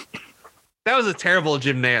 That was a terrible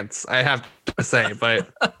Jim Nance, I have to say, but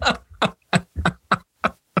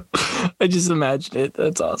I just imagined it.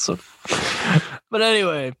 That's awesome. But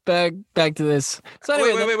anyway, back to this. So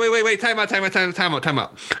anyway, wait. Time out.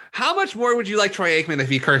 How much more would you like Troy Aikman if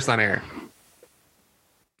he cursed on air?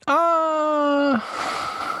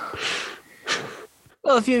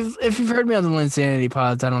 Well, if you've heard me on the Linsanity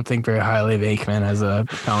pods, I don't think very highly of Aikman as a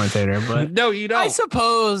commentator, but no, you don't. I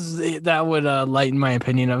suppose that would lighten my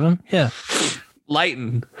opinion of him. Yeah,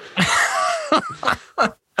 lighten.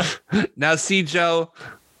 Now, see, Joe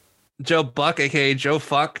Buck, aka Joe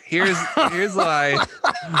Fuck. Here's why.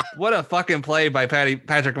 What a fucking play by Patrick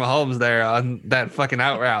Mahomes there on that fucking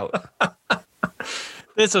out route.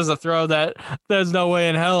 This was a throw that there's no way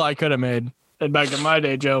in hell I could have made back in my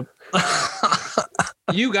day, Joe.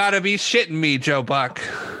 You gotta be shitting me, Joe Buck.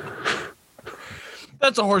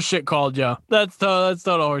 That's a horse shit call, Joe. That's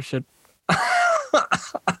total horse shit.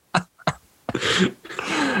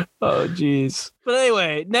 Oh, jeez. But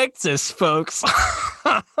anyway, Nexus, folks.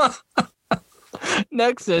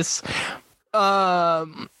 Nexus.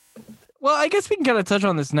 Well, I guess we can kind of touch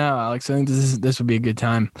on this now, Alex. I think this would be a good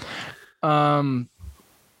time.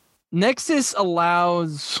 Nexus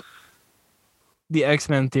allows the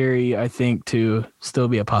X-Men theory, I think, to still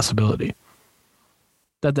be a possibility.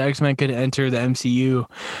 That the X-Men could enter the MCU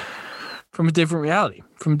from a different reality,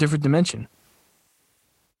 from a different dimension.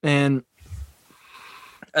 And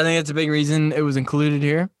I think that's a big reason it was included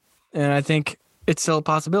here. And I think it's still a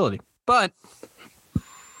possibility. But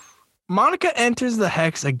Monica enters the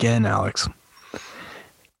Hex again, Alex.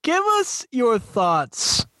 Give us your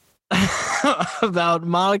thoughts about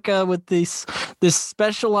Monica with this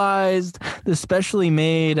specially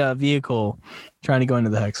made vehicle trying to go into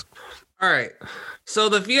the Hex. All right. So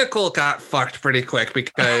the vehicle got fucked pretty quick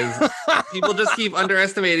because people just keep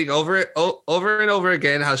underestimating over and over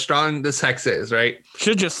again how strong this Hex is, right?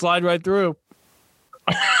 Should just slide right through.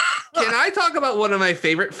 Can I talk about one of my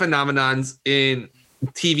favorite phenomenons in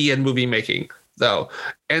TV and movie making, though?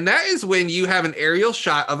 And that is when you have an aerial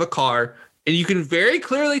shot of a car and you can very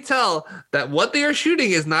clearly tell that what they are shooting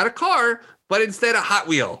is not a car, but instead a Hot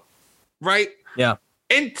Wheel, right? Yeah.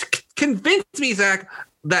 And convince me, Zach,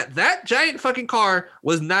 that giant fucking car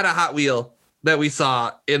was not a Hot Wheel that we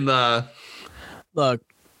saw in the... Look.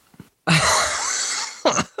 I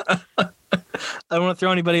don't want to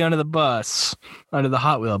throw anybody under the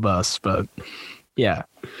Hot Wheel bus, but yeah,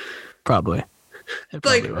 probably. It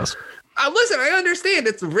probably was. Listen, I understand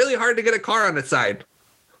it's really hard to get a car on its side.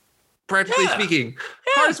 Practically speaking,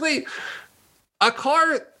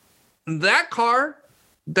 that car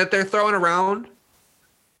that they're throwing around,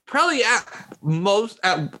 probably at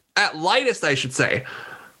lightest, I should say,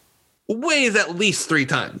 weighs at least 3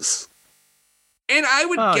 tons. And I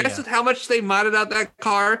would guess with how much they modded out that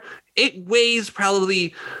car, it weighs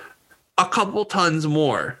probably a couple tons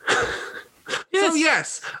more. Yes. So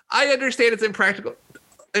yes, I understand it's impractical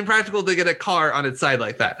to get a car on its side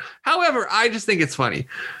like that. However, I just think it's funny.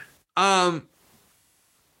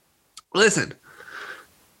 Listen,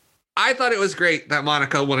 I thought it was great that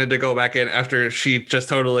Monica wanted to go back in after she just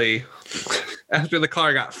totally, after the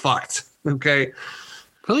car got fucked. Okay.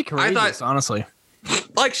 Really courageous, honestly.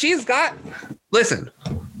 Like she's got the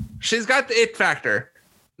it factor.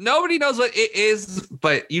 Nobody knows what it is,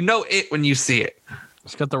 but you know it when you see it.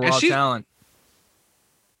 She's got the raw talent.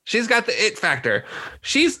 She's got the it factor.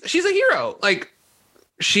 She's a hero. Like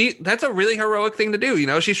that's a really heroic thing to do. You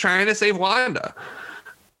know, she's trying to save Wanda.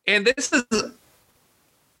 And this is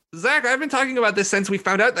Zach, I've been talking about this since we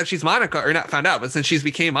found out that she's Monica, or not found out, but since she's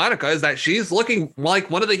became Monica, is that she's looking like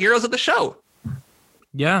one of the heroes of the show.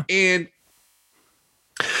 Yeah. And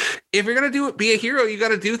if you're gonna be a hero, you got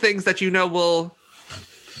to do things that you know will.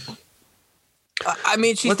 I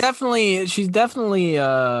mean, she's definitely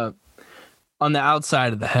on the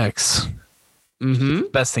outside of the hex. Mm-hmm.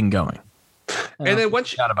 Best thing going. And then once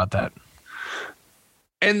forgot about that.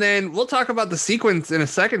 And then we'll talk about the sequence in a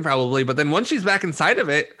second, probably. But then once she's back inside of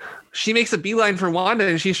it, she makes a beeline for Wanda,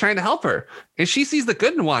 and she's trying to help her. And she sees the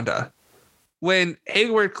good in Wanda, when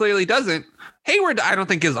Hayward clearly doesn't. Hayward, I don't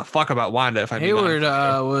think gives a fuck about Wanda. If Hayward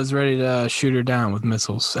was ready to shoot her down with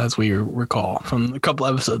missiles, as we recall from a couple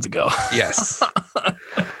episodes ago. Yes.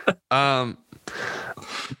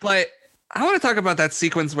 But I want to talk about that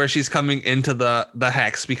sequence where she's coming into the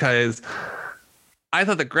hex, because I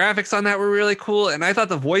thought the graphics on that were really cool, and I thought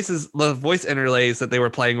the voice interlays that they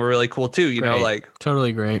were playing were really cool too. You know, like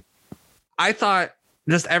totally great. I thought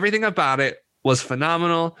just everything about it was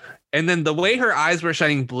phenomenal, and then the way her eyes were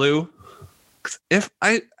shining blue. If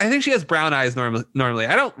I think she has brown eyes normally.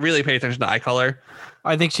 I don't really pay attention to eye color.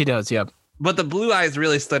 I think she does. Yep. But the blue eyes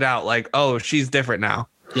really stood out. Like, oh, she's different now.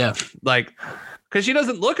 Yeah. Like, because she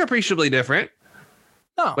doesn't look appreciably different.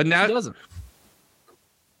 No, but now she doesn't.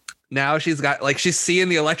 Now she's got, like, she's seeing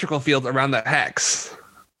the electrical field around the hex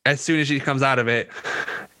as soon as she comes out of it.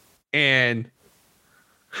 And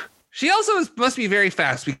she also must be very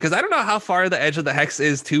fast, because I don't know how far the edge of the hex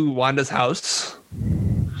is to Wanda's house.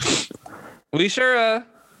 We sure?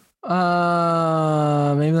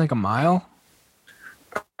 Maybe like a mile.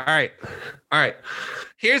 All right.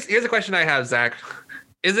 Here's a question I have, Zach.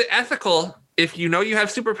 Is it ethical, if you know you have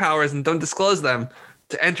superpowers and don't disclose them,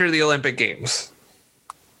 to enter the Olympic Games?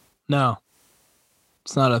 No,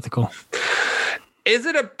 it's not ethical. Is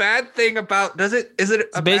it a bad thing about?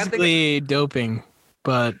 It's basically doping,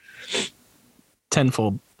 but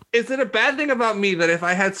tenfold. Is it a bad thing about me that if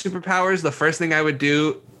I had superpowers, the first thing I would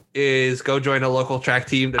do is go join a local track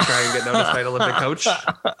team to try and get noticed by an Olympic coach?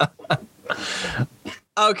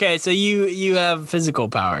 Okay, so you have physical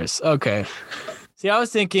powers. Okay. See, I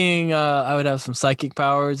was thinking I would have some psychic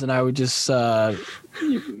powers, and I would just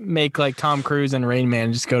make like Tom Cruise and Rain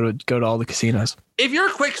Man, just go to all the casinos. If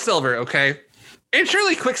you're Quicksilver, okay, and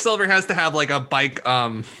surely Quicksilver has to have like a bike,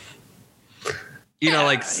 like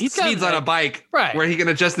speeds on a bike, right, where he can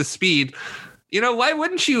adjust the speed. You know, why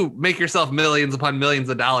wouldn't you make yourself millions upon millions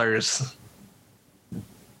of dollars?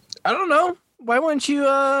 I don't know. Why wouldn't you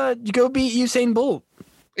go beat Usain Bolt?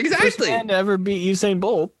 Exactly. First man to ever beat Usain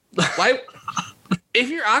Bolt. Why? If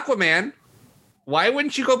you're Aquaman, why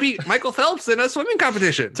wouldn't you go beat Michael Phelps in a swimming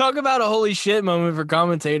competition? Talk about a holy shit moment for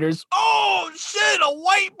commentators. Oh shit, a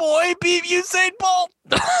white boy beat Usain Bolt.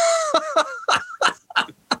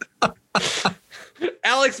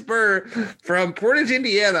 Alex Burr from Portage,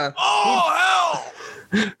 Indiana. Oh,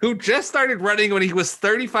 hell! Who just started running when he was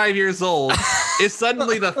 35 years old, is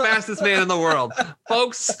suddenly the fastest man in the world.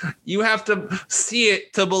 Folks, you have to see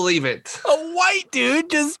it to believe it. A white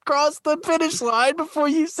dude just crossed the finish line before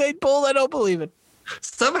Usain Bolt. I don't believe it.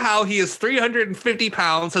 Somehow he is 350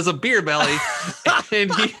 pounds, has a beer belly,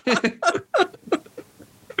 and he...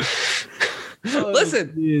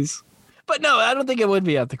 Listen. Geez. But no, I don't think it would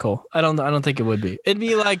be ethical. I don't think it would be. It'd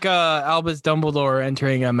be like Albus Dumbledore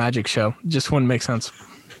entering a magic show. Just wouldn't make sense.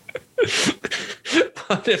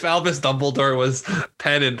 But if Albus Dumbledore was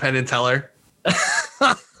Penn and Teller.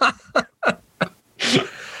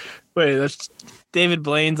 Wait, that's David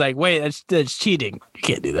Blaine's like, wait, that's cheating. You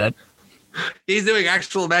can't do that. He's doing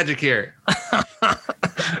actual magic here.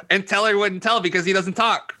 And Teller wouldn't tell because he doesn't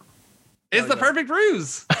talk. It's the perfect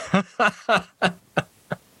ruse.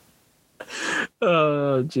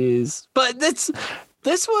 Oh, jeez. But this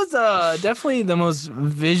was definitely the most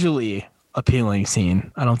visually appealing scene.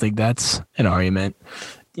 I don't think that's an argument.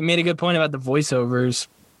 You made a good point about the voiceovers.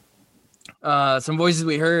 Some voices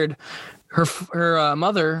we heard. Her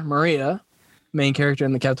mother, Maria, main character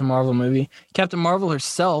in the Captain Marvel movie. Captain Marvel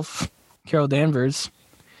herself, Carol Danvers.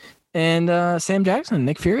 And Sam Jackson,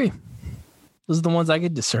 Nick Fury. Those are the ones I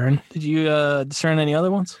could discern. Did you discern any other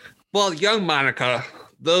ones? Well, young Monica.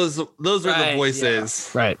 Those are the voices.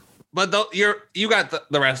 Yeah. Right. But you got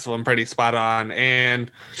the rest of them pretty spot on. And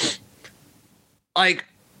like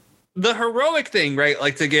the heroic thing, right?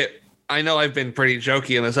 Like I know I've been pretty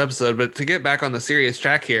jokey in this episode, but to get back on the serious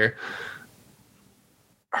track here,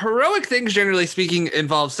 heroic things, generally speaking,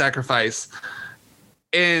 involve sacrifice.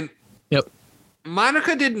 And yep.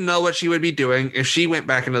 Monica didn't know what she would be doing if she went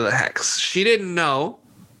back into the Hex. She didn't know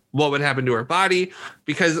what would happen to her body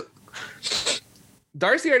because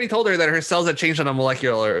Darcy already told her that her cells had changed on a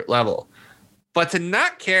molecular level. But to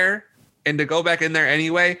not care and to go back in there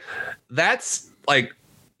anyway, that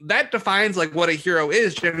defines like what a hero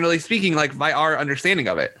is, generally speaking, like by our understanding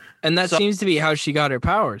of it. And that seems to be how she got her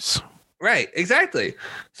powers. Right, exactly.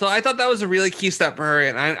 So I thought that was a really key step for her,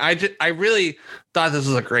 and I really thought this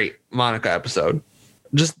was a great Monica episode,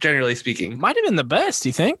 just generally speaking. Might have been the best,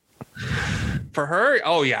 you think? For her?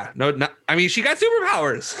 Oh yeah, I mean, she got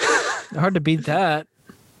superpowers. Hard to beat that.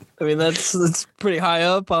 I mean, that's pretty high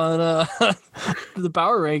up on the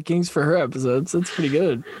power rankings for her episodes. That's pretty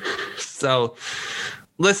good. So,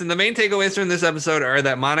 listen, the main takeaways from this episode are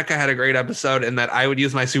that Monica had a great episode, and that I would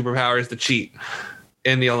use my superpowers to cheat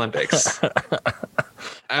in the Olympics.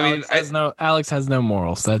 Alex has no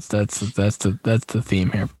morals. That's the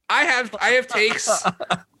theme here. I have takes.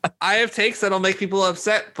 I have takes that'll make people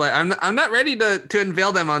upset, but I'm not ready to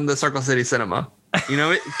unveil them on the Circle City Cinema. You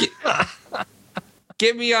know,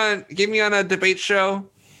 get me on a debate show.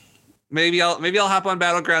 Maybe I'll hop on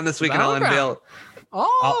Battleground this week and I'll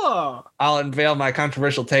unveil my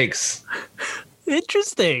controversial takes.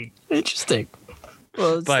 Interesting.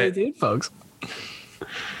 Well, stay tuned, folks.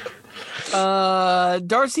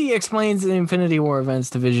 Darcy explains the Infinity War events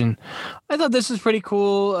to Vision. I thought this was pretty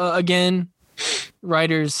cool. Again,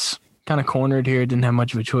 writers kind of cornered here, didn't have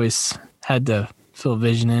much of a choice, had to fill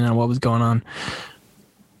Vision in on what was going on.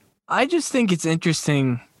 I just think it's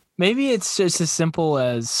interesting. Maybe it's just as simple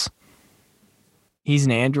as he's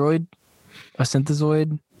an android, a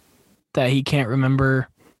synthezoid, that he can't remember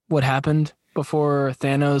what happened before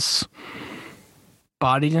Thanos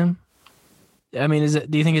bodied him. I mean,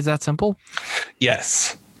 do you think it's that simple?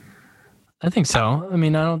 Yes. I think so. I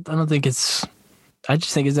mean, I don't think it's, I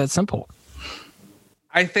just think it's that simple.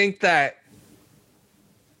 I think that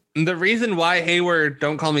the reason why Hayward,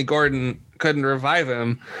 Don't Call Me Gordon, couldn't revive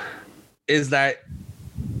him is that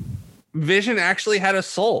Vision actually had a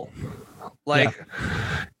soul.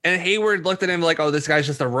 And Hayward looked at him like, oh, this guy's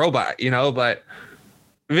just a robot, you know, but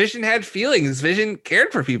Vision had feelings. Vision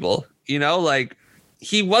cared for people, you know, like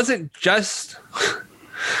he wasn't just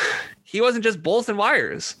bolts and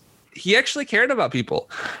wires. He actually cared about people.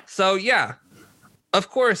 So yeah, of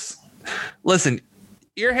course, listen,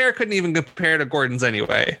 your hair couldn't even compare to Gordon's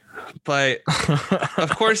anyway, but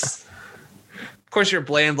of course your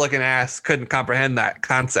bland looking ass couldn't comprehend that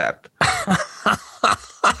concept.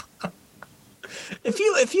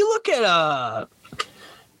 If you look at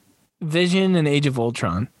Vision and Age of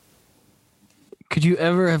Ultron, could you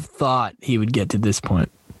ever have thought he would get to this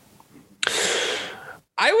point?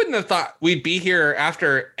 I wouldn't have thought we'd be here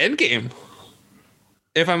after Endgame,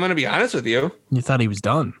 if I'm going to be honest with you. You thought he was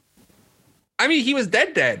done. I mean, he was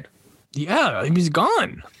dead. Yeah, he was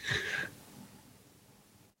gone.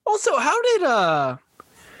 Also, how did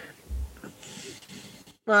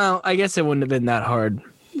well, I guess it wouldn't have been that hard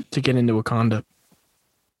to get into Wakanda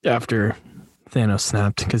after Thanos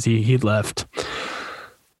snapped because he left.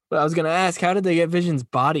 But I was going to ask, how did they get Vision's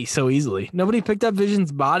body so easily? Nobody picked up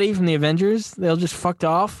Vision's body from the Avengers? They all just fucked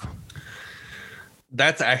off?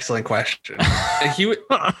 That's an excellent question.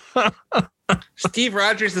 Steve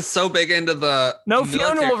Rogers is so big into the no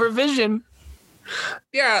military. funeral for Vision.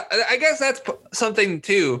 Yeah, I guess that's something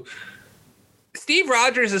too. Steve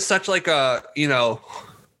Rogers is such like a, you know,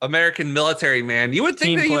 American military man. You would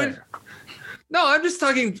think that he would. No, I'm just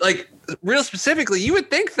talking like real specifically. You would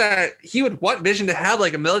think that he would want Vision to have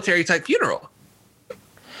like a military type funeral.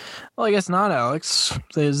 Well, I guess not, Alex.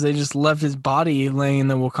 They just left his body laying in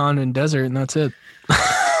the Wakandan desert, and that's it.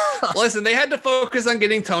 Listen, they had to focus on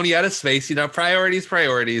getting Tony out of space. You know,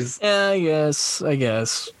 priorities. Yeah, I guess. I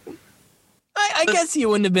guess you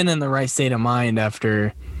wouldn't have been in the right state of mind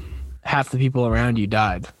after half the people around you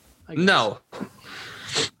died. No.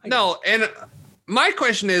 And my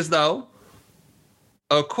question is, though,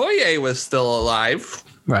 Okoye was still alive.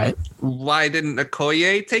 Right. Why didn't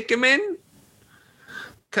Okoye take him in?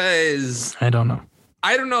 Because I don't know.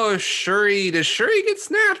 If Shuri get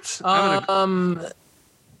snapped?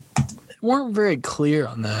 Weren't very clear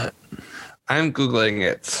on that. I'm Googling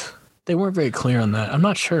it. They weren't very clear on that. I'm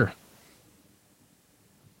not sure.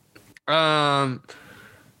 Angela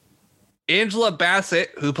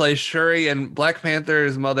Bassett, who plays Shuri and Black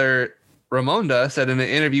Panther's mother, Ramonda, said in an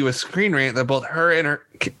interview with Screen Rant that both her and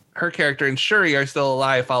her character and Shuri are still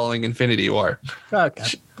alive following Infinity War.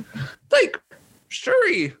 Okay. Like,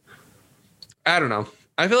 Shuri, I don't know.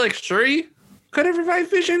 I feel like Shuri could have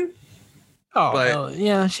revived Vision. Oh, but,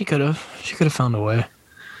 yeah, she could have. She could have found a way.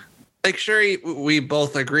 Like, Shuri, we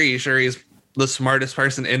both agree Shuri's the smartest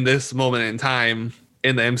person in this moment in time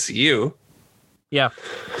in the MCU. Yeah.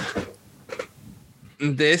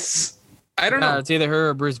 This, I don't know. It's either her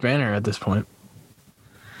or Bruce Banner at this point.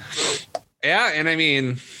 Yeah, and I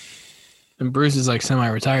mean... And Bruce is like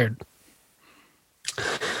semi-retired.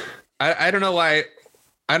 I don't know why...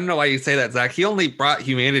 I don't know why you say that, Zach. He only brought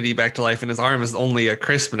humanity back to life, and his arm is only a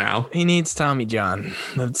crisp now. He needs Tommy John.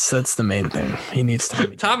 That's the main thing. He needs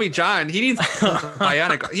Tommy John. He needs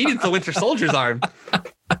bionic. He needs the Winter Soldier's arm.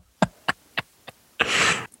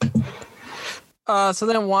 So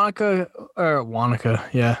then Monica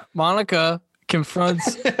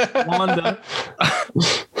confronts Wanda.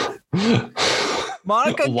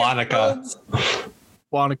 Monica.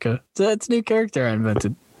 That's a new character I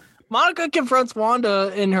invented. Monica confronts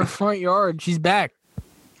Wanda in her front yard. She's back.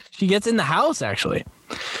 She gets in the house, actually.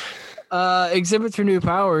 Exhibits her new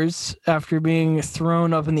powers after being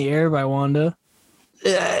thrown up in the air by Wanda.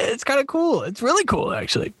 It's kind of cool. It's really cool,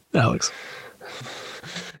 actually, Alex.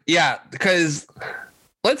 Yeah, because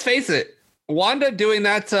let's face it, Wanda doing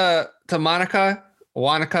that to Monica,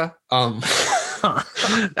 that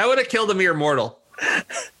would have killed a mere mortal.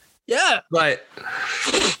 Yeah. But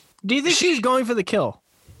do you think she's going for the kill?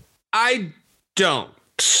 I don't.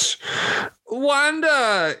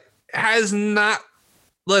 Wanda has not...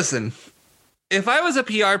 Listen, if I was a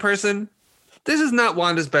PR person, this is not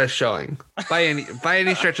Wanda's best showing by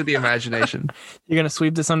any stretch of the imagination. You're going to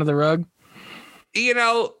sweep this under the rug? You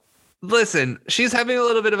know, listen, she's having a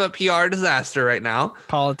little bit of a PR disaster right now.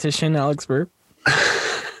 Politician Alex Burr.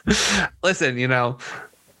 Listen, you know,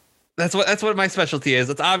 that's what my specialty is.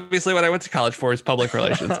 That's obviously what I went to college for, is public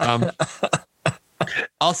relations.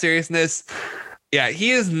 All seriousness, yeah,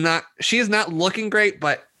 she is not looking great,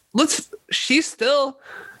 but she still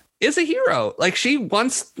is a hero. Like, she's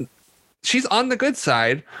on the good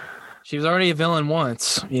side. She was already a villain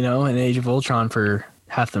once, in Age of Ultron for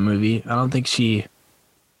half the movie. I don't think she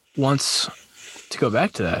wants to go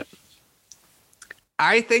back to that.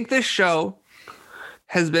 I think this show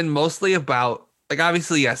has been mostly about, like,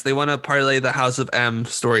 obviously, yes, they want to parlay the House of M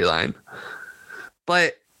storyline,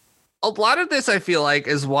 but a lot of this, I feel like,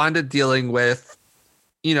 is Wanda dealing with,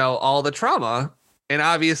 all the trauma, and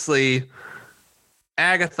obviously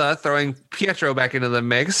Agatha throwing Pietro back into the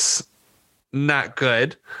mix, not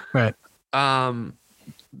good. Right.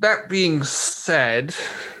 That being said,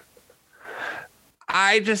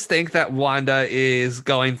 I just think that Wanda is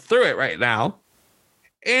going through it right now.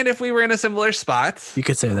 And if we were in a similar spot, you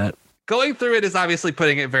could say that. Going through it is obviously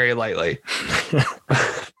putting it very lightly.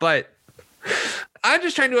 But I'm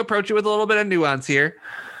just trying to approach it with a little bit of nuance here.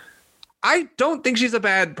 I don't think she's a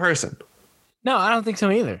bad person. No, I don't think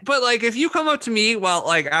so either. But, like, if you come up to me, well,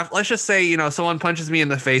 like, let's just say, someone punches me in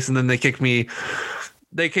the face and then they hit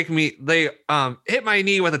my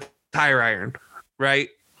knee with a tire iron, right?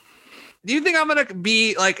 Do you think I'm going to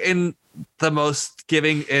be, like, in the most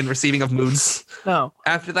giving and receiving of moods? No.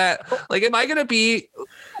 After that? Like, am I going to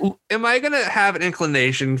have an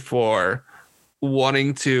inclination for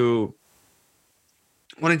wanting to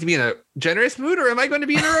be in a generous mood, or am I going to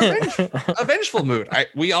be in a vengeful mood?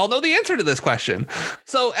 We all know the answer to this question.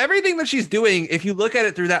 So everything that she's doing, if you look at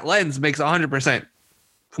it through that lens, makes 100%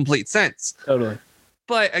 complete sense. Totally.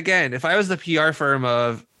 But again, if I was the PR firm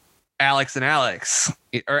of Alex and Alex,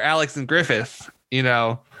 or Alex and Griffith,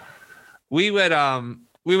 we would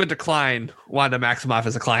decline Wanda Maximoff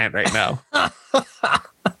as a client right now.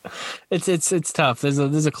 It's tough. There's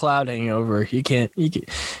a cloud hanging over. You got to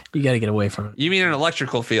get away from it. You mean an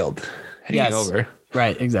electrical field hanging over?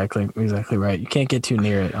 Right. Exactly right. You can't get too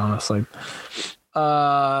near it, honestly.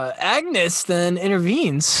 Agnes then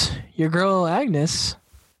intervenes. Your girl Agnes,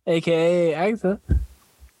 aka Agatha,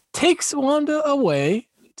 takes Wanda away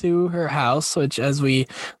to her house, which, as we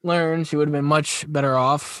learned, she would have been much better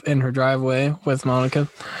off in her driveway with Monica.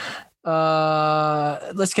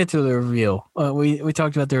 Let's get to the reveal. We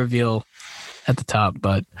talked about the reveal at the top,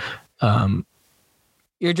 but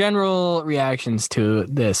your general reactions to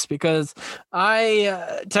this, because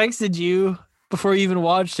I texted you before you even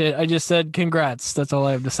watched it. I just said congrats. That's all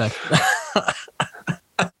I have to say.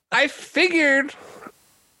 I figured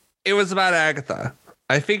it was about Agatha.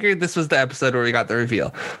 I figured this was the episode where we got the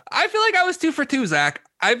reveal. I feel like I was 2 for 2, Zach.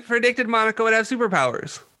 I predicted Monica would have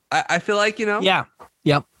superpowers. I feel like, Yeah.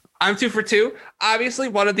 Yep. I'm 2 for 2. Obviously,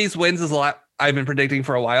 one of these wins is a lot I've been predicting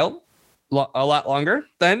for a while, a lot longer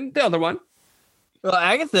than the other one. Well,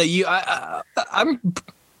 Agatha, I'm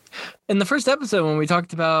in the first episode when we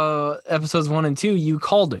talked about episodes 1 and 2. You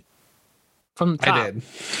called it from the top. I did.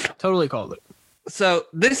 Totally called it. So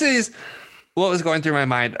this is what was going through my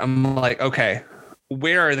mind. I'm like, okay,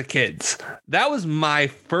 where are the kids? That was my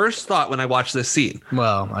first thought when I watched this scene.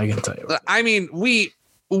 Well, I can tell you. I mean, we're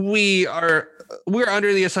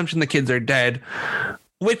under the assumption the kids are dead,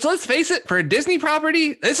 which, let's face it, for a Disney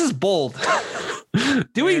property, this is bold.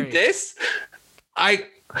 Doing this, I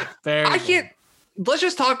can't. Let's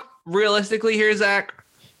just talk realistically here, Zach.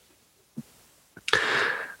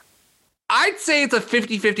 I'd say it's a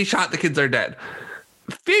 50-50 shot the kids are dead.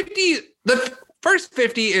 The first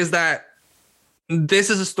 50 is that this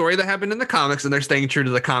is a story that happened in the comics and they're staying true to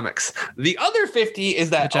the comics. The other 50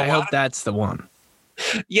 is that, which I hope that's the one.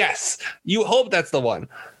 Yes, you hope that's the one.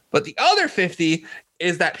 But the other 50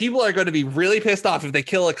 is that people are going to be really pissed off if they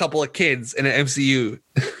kill a couple of kids in an MCU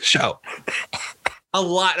show. A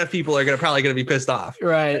lot of people are probably going to be pissed off,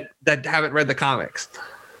 right? That haven't read the comics.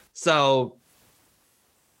 So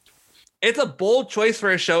it's a bold choice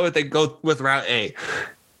for a show if they go with Route A.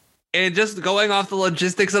 And just going off the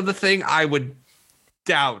logistics of the thing, I would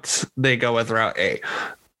doubt they go with Route A.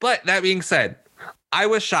 But that being said, I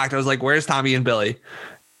was shocked. I was like, where's Tommy and Billy?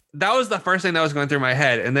 That was the first thing that was going through my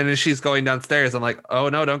head. And then as she's going downstairs, I'm like, oh,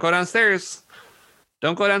 no, don't go downstairs.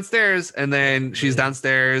 Don't go downstairs. And then she's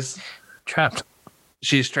downstairs. Trapped.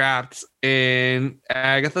 She's trapped in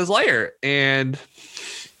Agatha's lair. And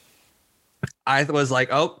I was like,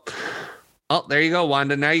 oh, there you go,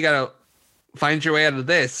 Wanda. Now you got to find your way out of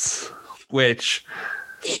this, which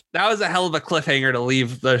that was a hell of a cliffhanger to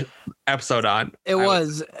leave the episode on. It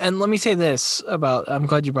was. And let me say this I'm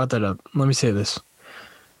glad you brought that up. Let me say this.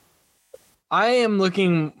 I am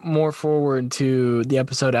looking more forward to the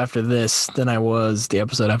episode after this than I was the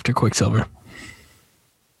episode after Quicksilver.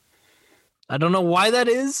 I don't know why that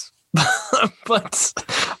is, but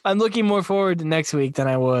I'm looking more forward to next week than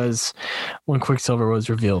I was when Quicksilver was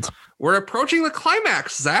revealed. We're approaching the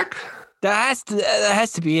climax, Zach. That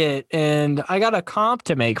has to be it. And I got a comp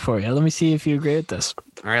to make for you. Let me see if you agree with this.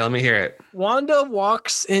 All right, let me hear it. Wanda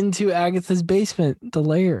walks into Agatha's basement, the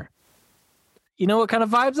lair. You know what kind of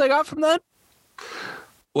vibes I got from that?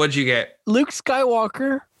 What'd you get? Luke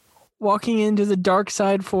Skywalker walking into the dark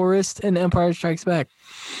side forest in Empire Strikes Back.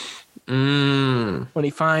 When he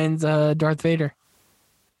finds Darth Vader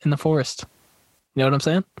in the forest. You know what I'm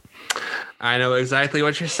saying? I know exactly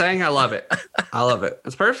what you're saying. I love it. I love it.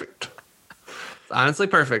 It's perfect. It's honestly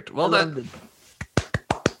perfect. Well done.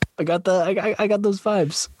 I got those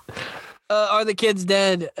vibes. Are the kids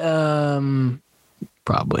dead?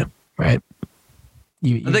 Probably, right?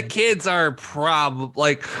 The kids are probably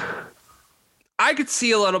like, I could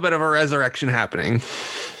see a little bit of a resurrection happening.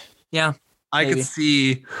 Yeah. I could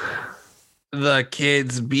see the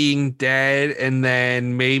kids being dead and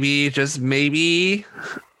then maybe, just maybe,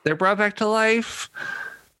 they're brought back to life.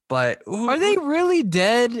 But are they really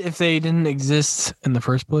dead if they didn't exist in the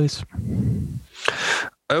first place?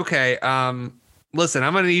 Okay. Listen,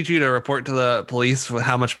 I'm going to need you to report to the police with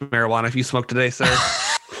how much marijuana have you smoked today, sir.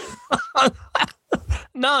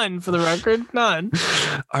 None, for the record. None.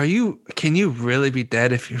 Can you really be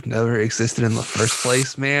dead if you've never existed in the first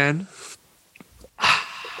place, man?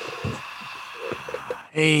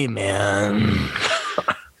 Hey, man.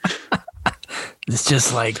 It's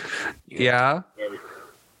just like... Yeah.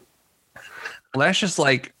 Well, that's just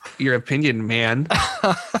like your opinion, man.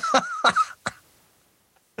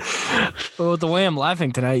 Well, with the way I'm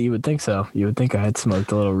laughing tonight, you would think so. You would think I had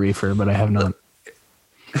smoked a little reefer, but I have not.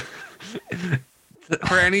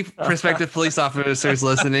 For any prospective police officers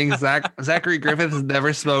listening, Zachary Griffith has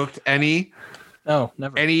never smoked any. No,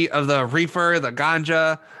 never. Any of the reefer, the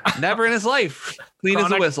ganja, never in his life. Clean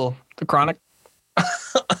as a whistle. The chronic.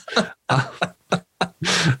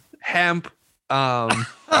 Hemp,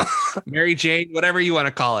 Mary Jane, whatever you want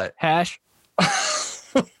to call it. Hash.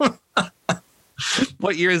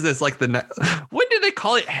 What year is this? Like when did they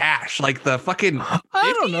call it hash? Like the fucking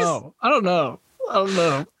 50s? I don't know.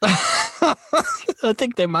 I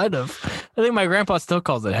think they might have. I think my grandpa still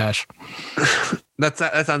calls it hash. That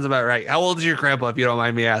sounds about right. How old is your grandpa, if you don't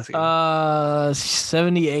mind me asking?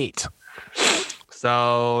 78.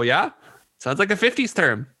 So yeah, sounds like a 50s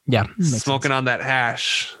term. Yeah, smoking sense. On that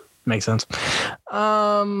hash. Makes sense.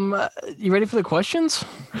 You ready for the questions?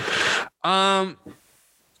 I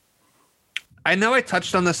know I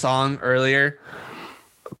touched on the song earlier,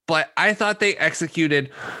 but I thought they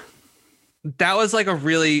executed. That was like a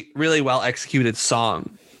really, really well executed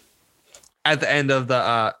song at the end of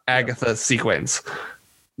the Agatha sequence,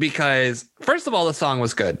 because first of all, the song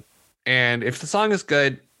was good. And if the song is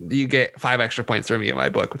good, you get 5 extra points from me in my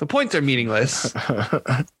book. The points are meaningless.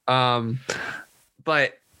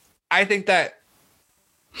 But I think that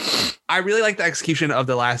I really like the execution of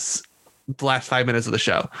the last 5 minutes of the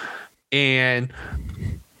show. And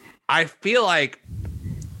I feel like,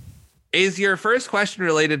 is your first question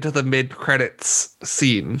related to the mid-credits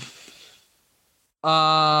scene? No.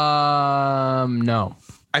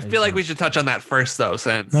 I feel like we should touch on that first, though,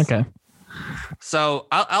 since. Okay. So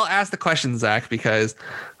I'll ask the question, Zach, because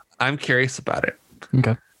I'm curious about it.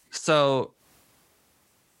 Okay. So,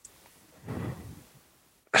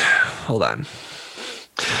 hold on.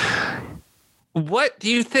 What do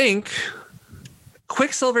you think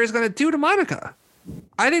Quicksilver is going to do to Monica?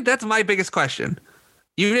 I think that's my biggest question.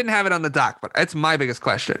 You didn't have it on the doc, but it's my biggest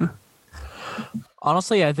question.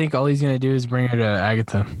 Honestly, I think all he's going to do is bring her to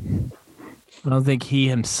Agatha. I don't think he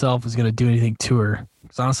himself is going to do anything to her.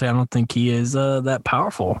 Because honestly, I don't think he is that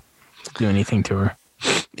powerful to do anything to her.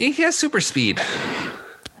 He has super speed.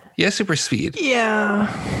 Yeah.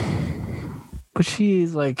 But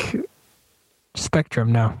she's like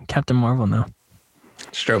Spectrum now. Captain Marvel now.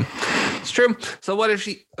 It's true. So what if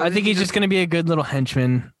she... I think he's just going to be a good little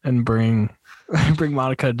henchman and bring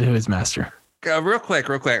Monica to his master. Real quick.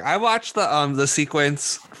 I watched the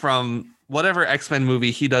sequence from whatever X-Men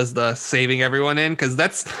movie he does the saving everyone in, because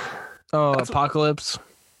that's Apocalypse.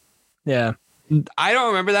 Yeah. I don't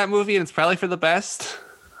remember that movie, and it's probably for the best.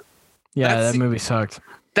 Yeah, that movie sucked.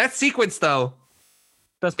 That sequence, though,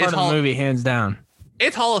 best part of the movie, hands down.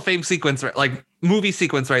 It's Hall of Fame sequence, like movie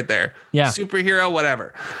sequence right there. Yeah. Superhero,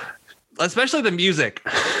 whatever. Especially the music.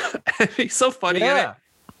 He's so funny in it.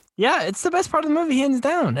 Yeah, it's the best part of the movie, hands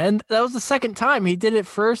down. And that was the second time. He did it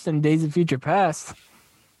first in Days of Future Past.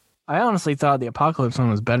 I honestly thought the Apocalypse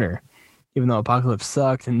one was better, even though Apocalypse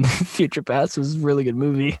sucked and Future Past was a really good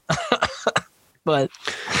movie. But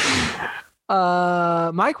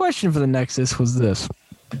my question for the Nexus was this.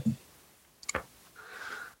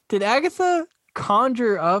 Did Agatha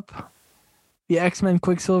conjure up the X-Men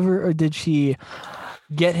Quicksilver, or did she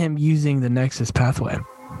get him using the Nexus pathway?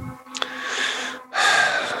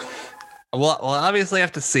 Well, obviously I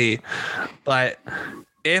have to see, but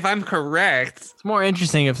if I'm correct, it's more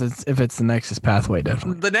interesting if it's the Nexus pathway.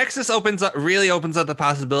 Definitely, the Nexus really opens up the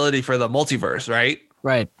possibility for the multiverse, right?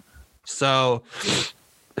 Right. So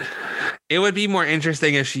it would be more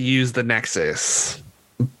interesting if she used the Nexus,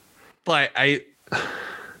 but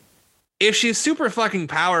if she's super fucking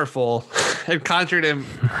powerful and conjured him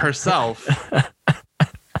herself,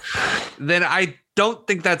 then I don't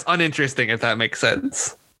think that's uninteresting, if that makes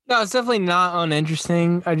sense. No, it's definitely not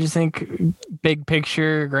uninteresting. I just think big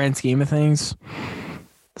picture, grand scheme of things,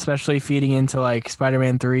 especially feeding into like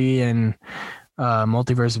Spider-Man 3 and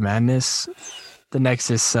Multiverse of Madness, the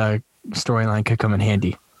Nexus storyline could come in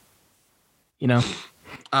handy. You know?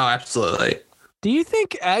 Oh, absolutely. Do you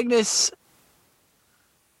think Agatha,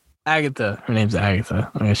 her name's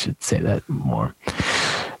Agatha, I should say that more.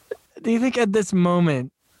 Do you think at this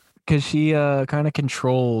moment, because she kind of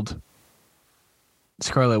controlled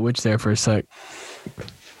Scarlet Witch there for a sec,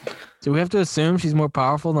 do we have to assume she's more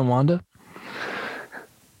powerful than Wanda?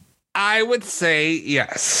 I would say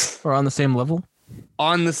yes. Or on the same level?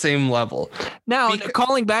 On the same level. Now,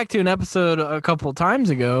 calling back to an episode a couple times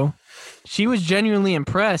ago, she was genuinely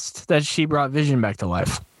impressed that she brought Vision back to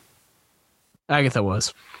life. Agatha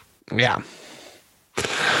was. Yeah.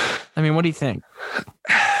 I mean, what do you think?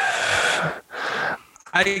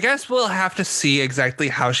 I guess we'll have to see exactly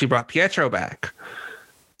how she brought Pietro back.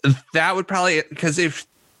 That would probably, because if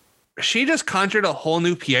she just conjured a whole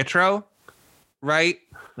new Pietro, right?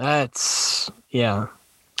 That's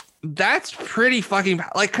pretty fucking,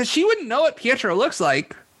 like, because she wouldn't know what Pietro looks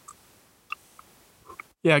like.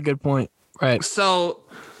 Yeah, good point. Right. So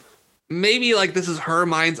maybe like this is her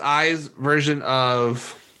mind's eyes version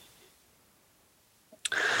of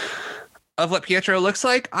what Pietro looks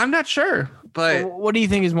like. I'm not sure, but what do you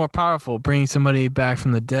think is more powerful, bringing somebody back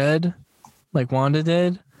from the dead like Wanda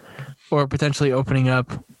did, or potentially opening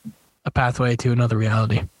up a pathway to another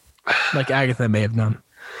reality like Agatha may have done?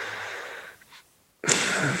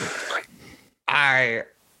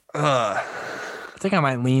 I think I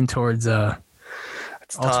might lean towards alternate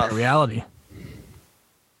tough. reality.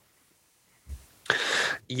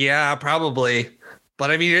 Yeah, probably.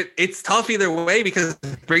 But I mean, it's tough either way because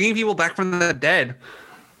bringing people back from the dead,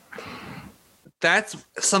 that's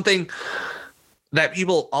something that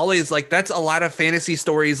people always like. That's a lot of fantasy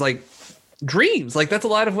stories, like dreams. Like that's a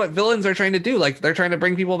lot of what villains are trying to do. Like they're trying to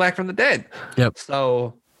bring people back from the dead. Yep.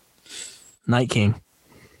 So Night King.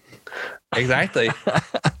 Exactly.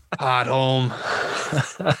 Hard home.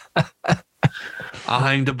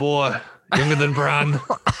 I'm the boy, younger than Bran.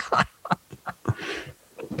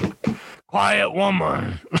 Quiet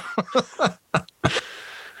woman.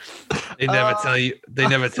 They never tell you. They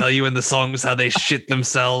never tell you in the songs how they shit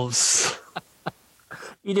themselves.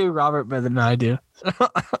 You do Robert better than I do,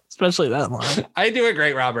 especially that line. I do a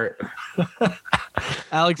great Robert.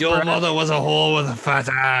 Alex. Your mother was a whore with a fat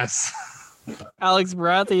ass. Alex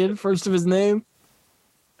Baratheon, first of his name.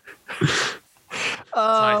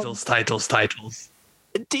 Titles.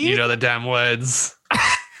 You know the damn words.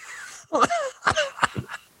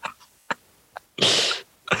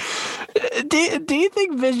 Do you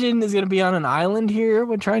think Vision is going to be on an island here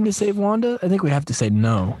when trying to save Wanda? I think we have to say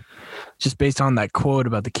no, just based on that quote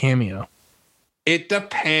about the cameo. It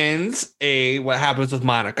depends, what happens with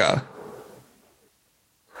Monica.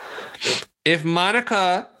 If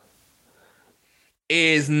Monica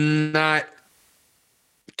is not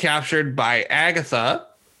captured by Agatha,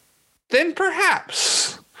 then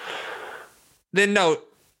perhaps. Then no,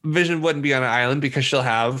 Vision wouldn't be on an island because he'll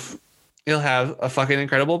have a fucking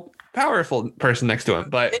incredible, powerful person next to him.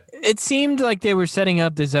 But it seemed like they were setting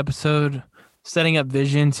up this episode, setting up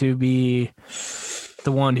Vision to be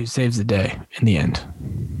the one who saves the day in the end.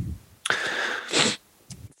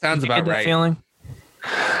 Sounds about right. Feeling?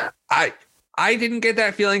 I didn't get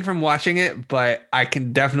that feeling from watching it, but I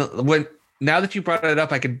can definitely now that you brought it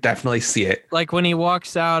up, I can definitely see it. Like when he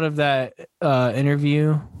walks out of that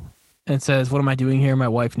interview and says, "What am I doing here? My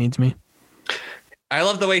wife needs me." I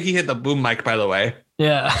love the way he hit the boom mic, by the way.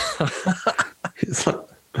 Yeah. It's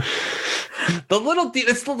the little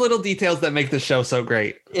details that make the show so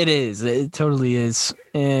great. It is. It totally is.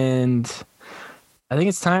 And I think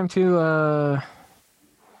it's time to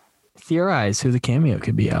theorize who the cameo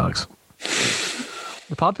could be, Alex.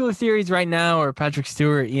 The popular theories right now are Patrick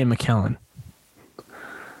Stewart, Ian McKellen,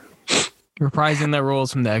 reprising their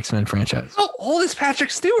roles from the X-Men franchise. How old is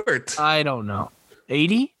Patrick Stewart? I don't know.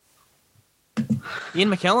 80? Ian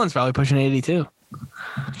McKellen's probably pushing 80 too.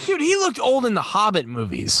 Dude, he looked old in the Hobbit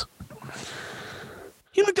movies.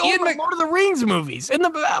 He looked old in the Lord of the Rings movies.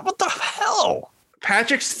 What the hell?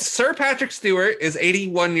 Sir Patrick Stewart is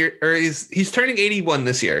 81 he's turning 81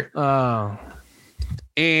 this year. Oh.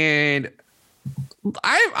 And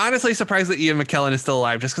I'm honestly surprised that Ian McKellen is still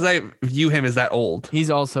alive just because I view him as that old.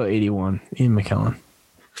 He's also 81, Ian McKellen.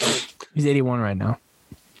 He's 81 right now.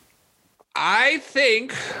 I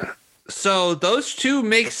think so. Those two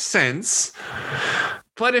make sense.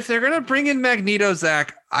 But if they're going to bring in Magneto,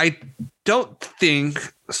 Zach, I don't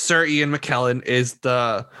think Sir Ian McKellen is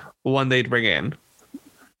the one they'd bring in.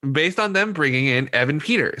 Based on them bringing in Evan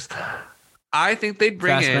Peters, I think they'd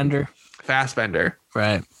bring in Fassbender.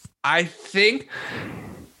 Right. I think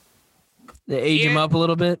they age him up a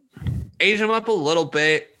little bit.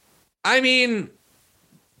 I mean,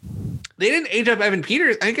 they didn't age up Evan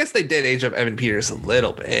Peters. I guess they did age up Evan Peters a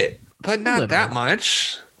little bit, but not that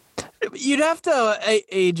much. You'd have to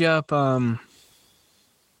age up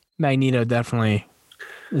Magneto, definitely,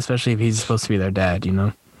 especially if he's supposed to be their dad, you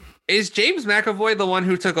know? Is James McAvoy the one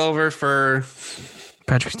who took over for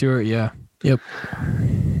Patrick Stewart? Yeah. Yep.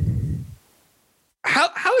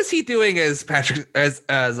 How is he doing as Patrick as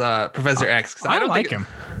Professor X? I don't like him.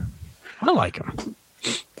 I like him.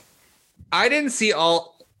 I didn't see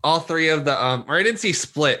all three of the or I didn't see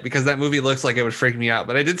Split because that movie looks like it would freak me out,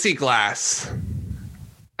 but I did see Glass.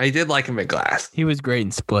 I did like him at Glass. He was great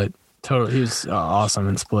in Split. Totally, he was awesome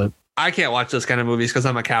in Split. I can't watch those kind of movies because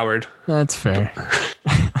I'm a coward. That's fair.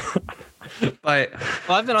 But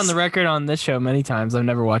I've been on the record on this show many times. I'm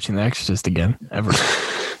never watching The Exorcist again, ever.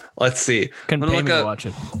 Let's see. Couldn't pay me to watch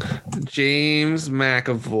it. James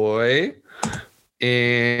McAvoy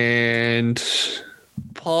and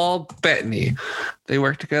Paul Bettany. They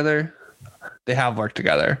work together. They have worked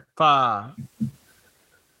together.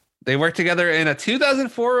 They worked together in a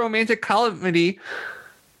 2004 romantic comedy.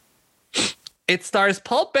 It stars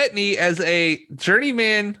Paul Bettany as a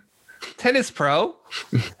journeyman tennis pro,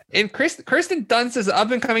 and Kirsten Dunst is an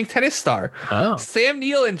up-and-coming tennis star. Oh. Sam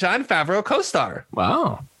Neill and Jon Favreau co-star.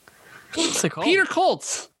 Wow. What's it called? Peter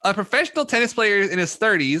Colts, a professional tennis player in his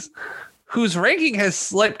 30s, whose ranking has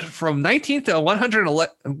slipped from 19th to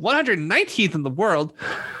 119th in the world,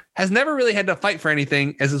 has never really had to fight for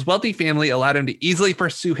anything, as his wealthy family allowed him to easily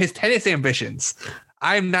pursue his tennis ambitions.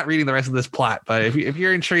 I'm not reading the rest of this plot, but if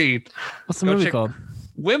you're intrigued, what's the movie called?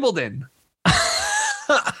 Wimbledon.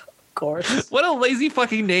 Of course. What a lazy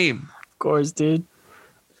fucking name. Of course, dude.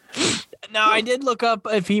 Now, I did look up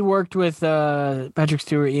if he worked with Patrick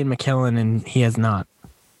Stewart, Ian McKellen, and he has not.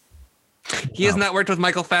 He has not worked with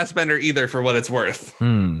Michael Fassbender either, for what it's worth.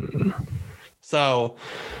 So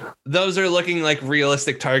those are looking like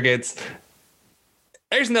realistic targets.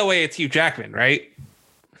 There's no way it's Hugh Jackman, right?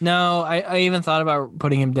 No, I even thought about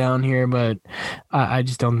putting him down here, but I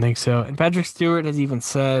just don't think so. And Patrick Stewart has even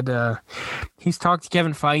said he's talked to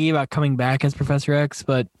Kevin Feige about coming back as Professor X,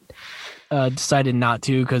 but decided not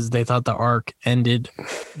to because they thought the arc ended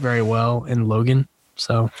very well in Logan.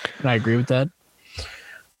 So, and I agree with that.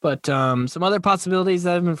 But some other possibilities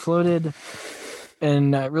that have been floated,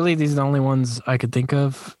 and really these are the only ones I could think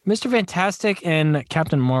of: Mr. Fantastic and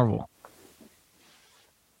Captain Marvel.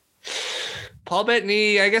 Paul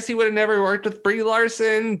Bettany, I guess he would have never worked with Brie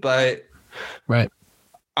Larson, but right.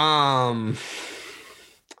 I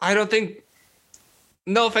don't think,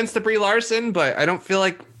 no offense to Brie Larson, but I don't feel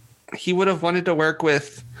like he would have wanted to work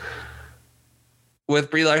with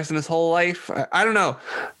Brie Larson his whole life. I don't know.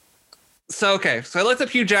 So I looked up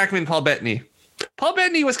Hugh Jackman, Paul Bettany. Paul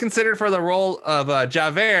Bettany was considered for the role of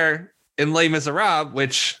Javert in Les Miserables,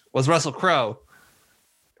 which was Russell Crowe.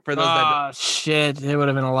 For those shit, it would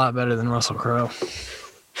have been a lot better than Russell Crowe.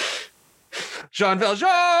 Jean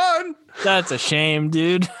Valjean. That's a shame,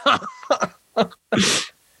 dude.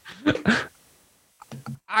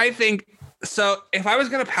 I think so. If I was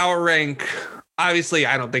going to power rank, obviously,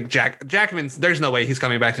 I don't think Jackman's. There's no way he's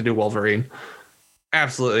coming back to do Wolverine.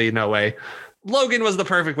 Absolutely no way. Logan was the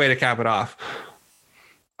perfect way to cap it off.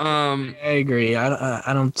 I agree.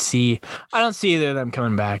 I don't see either of them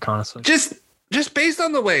coming back. Honestly, just based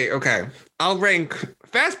on the way. Okay, I'll rank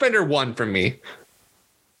Fassbender 1 from me.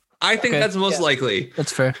 I think that's most likely.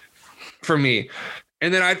 That's fair for me.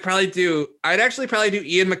 And then I'd actually probably do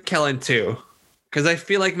Ian McKellen 2, because I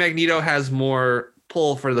feel like Magneto has more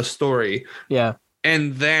pull for the story. Yeah.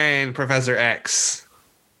 And then Professor X,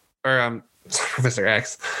 or Professor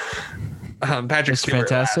X, Patrick Stewart.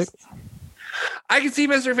 Fantastic. I can see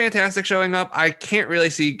Mr. Fantastic showing up. I can't really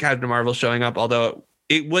see Captain Marvel showing up, although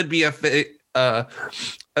it would be a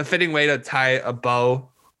fitting way to tie a bow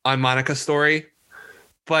on Monica's story.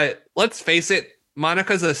 But let's face it,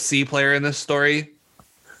 Monica's a C player in this story,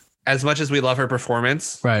 as much as we love her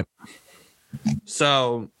performance. Right.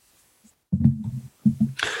 So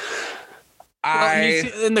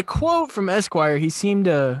in the quote from Esquire, he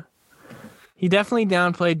definitely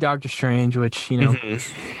downplayed Doctor Strange, which,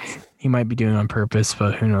 he might be doing on purpose,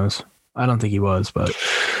 but who knows? I don't think he was, but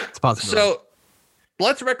it's possible. So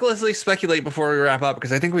let's recklessly speculate before we wrap up,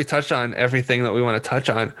 because I think we touched on everything that we want to touch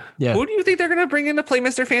on. Yeah. Who do you think they're going to bring in to play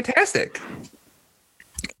Mr. Fantastic?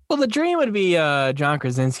 Well, the dream would be John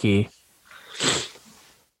Krasinski.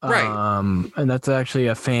 Right. And that's actually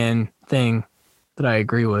a fan thing that I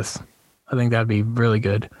agree with. I think that'd be really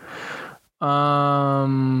good. But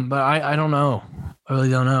I don't know. I really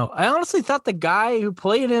don't know. I honestly thought the guy who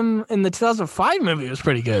played him in the 2005 movie was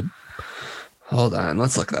pretty good. Hold on,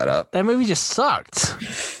 let's look that up. That movie just sucked.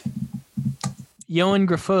 Ioan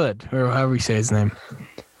Gruffudd, or however you say his name.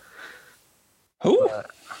 Who?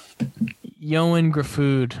 Ioan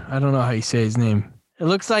Gruffudd. I don't know how you say his name. It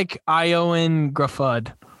looks like Ioan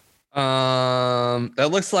Gruffudd.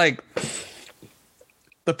 That looks like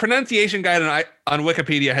the pronunciation guide on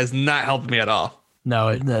Wikipedia has not helped me at all. No,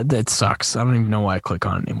 it sucks. I don't even know why I click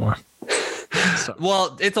on it anymore.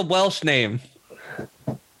 Well, it's a Welsh name.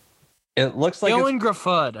 It looks like Ioan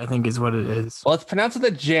Gruffudd, I think is what it is. Well, it's pronounced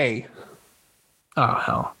with a J. Oh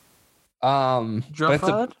hell.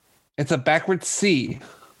 But it's a backward C.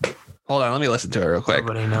 Hold on, let me listen to it real quick.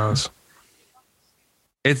 Nobody knows.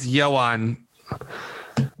 It's Ioan.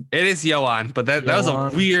 It is Ioan, but that was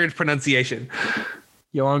a weird pronunciation.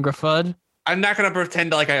 Ioan Gruffudd? I'm not going to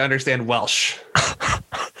pretend like I understand Welsh.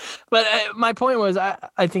 But my point was,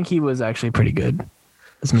 I think he was actually pretty good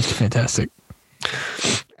as Mr. Fantastic.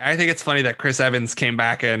 I think it's funny that Chris Evans came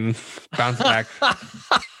back and bounced back.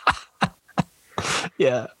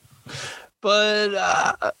 Yeah. But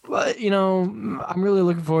I'm really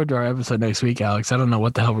looking forward to our episode next week, Alex. I don't know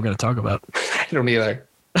what the hell we're going to talk about. I don't either.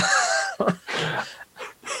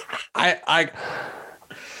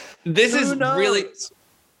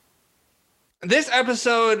 This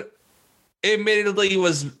episode admittedly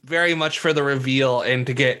was very much for the reveal and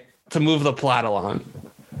to move the plot along.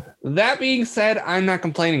 That being said, I'm not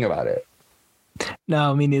complaining about it.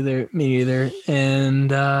 No, me neither. Me neither.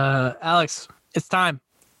 And Alex, it's time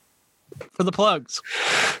for the plugs.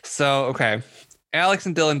 So, okay. Alex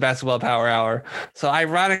and Dylan Basketball Power Hour. So,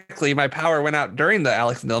 ironically, my power went out during the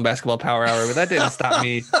Alex and Dylan Basketball Power Hour, but that didn't stop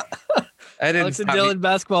me. Alex and Dylan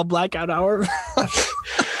Basketball Blackout Hour.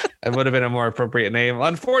 It would have been a more appropriate name.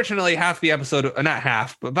 Unfortunately, half the episode, not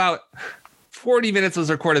half, but about 40 minutes was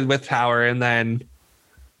recorded with power, and then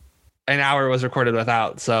an hour was recorded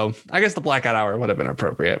without. So I guess the Blackout Hour would have been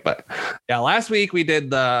appropriate. But yeah, last week we did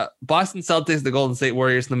the Boston Celtics, the Golden State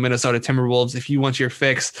Warriors, and the Minnesota Timberwolves. If you want your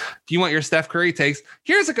fix, if you want your Steph Curry takes,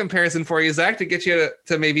 here's a comparison for you, Zach, to get you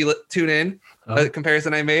to maybe tune in. A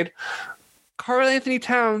comparison I made. Karl Anthony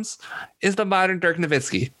Towns is the modern Dirk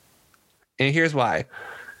Nowitzki. And here's why.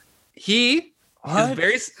 He's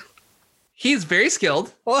very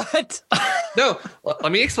skilled. What? No,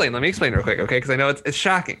 let me explain real quick, okay? Because I know it's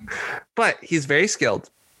shocking. But he's very skilled.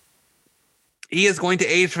 He is going to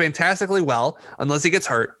age fantastically well, unless he gets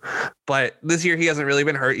hurt. But this year he hasn't really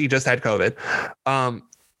been hurt. He just had COVID.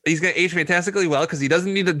 He's going to age fantastically well because he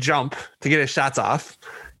doesn't need to jump to get his shots off.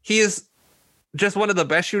 He is just one of the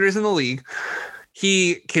best shooters in the league.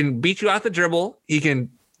 He can beat you out the dribble. He can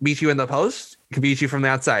beat you in the post. He can beat you from the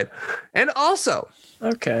outside. And also,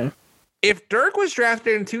 okay, if Dirk was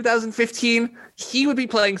drafted in 2015, he would be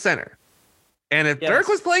playing center. And if Dirk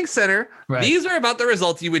was playing center, these are about the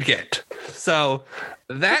results you would get. So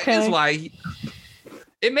that is why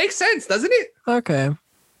it makes sense, doesn't it? Okay.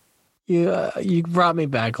 You brought me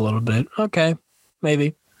back a little bit. Okay,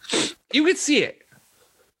 maybe. You could see it.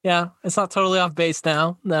 Yeah, it's not totally off base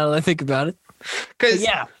now that I think about it. Because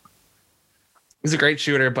he's a great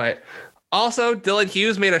shooter, but also Dylan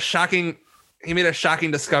Hughes made a shocking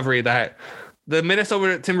discovery that the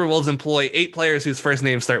Minnesota Timberwolves employ 8 players whose first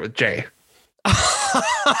names start with J.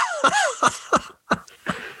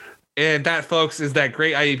 And that, folks, is that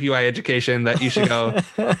great IUPUI education that you should go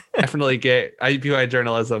definitely get. IUPUI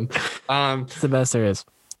journalism. It's the best there is.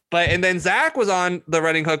 And then Zach was on the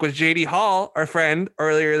running hook with JD Hall, our friend,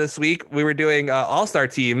 earlier this week. We were doing all-star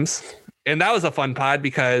teams, and that was a fun pod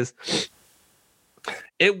because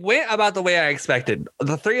it went about the way I expected.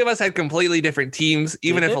 The three of us had completely different teams,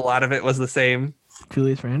 even if a lot of it was the same.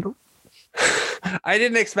 Julius Randle? I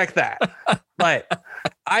didn't expect that, but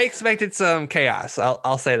I expected some chaos.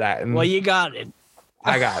 I'll say that. And well, you got it.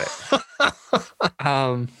 I got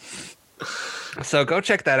it. So go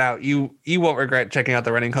check that out. You won't regret checking out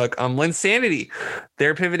the running hook. Linsanity,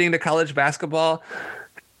 they're pivoting to college basketball,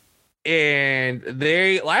 and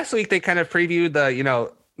last week they kind of previewed the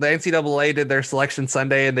NCAA did their selection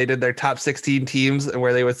Sunday, and they did their top 16 teams and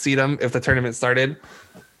where they would seed them if the tournament started.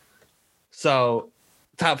 So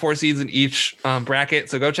top 4 seeds in each bracket.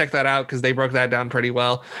 So go check that out because they broke that down pretty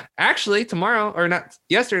well. Actually,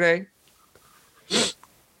 yesterday,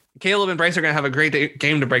 Caleb and Bryce are going to have a great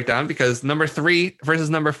game to break down because number 3 versus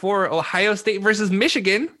number 4, Ohio State versus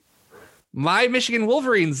Michigan. My Michigan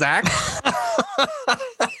Wolverines, Zach.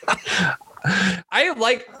 I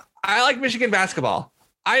like Michigan basketball.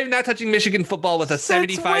 I am not touching Michigan football with a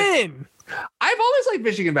 75. Win. I've always liked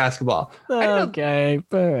Michigan basketball. Okay,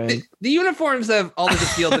 the uniforms have always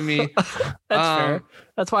appealed to me. That's fair.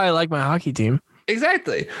 That's why I like my hockey team.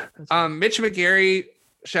 Exactly. Mitch McGarry.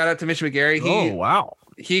 Shout out to Mitch McGarry. Wow.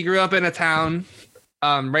 He grew up in a town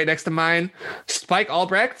right next to mine. Spike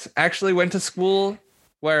Albrecht actually went to school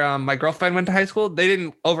where my girlfriend went to high school. They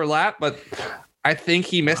didn't overlap, but I think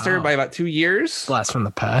he missed her by about 2 years. Blast from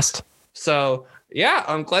the past. So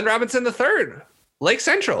yeah, Glenn Robinson III, Lake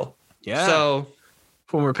Central. Yeah. So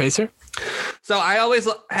former Pacer. So I always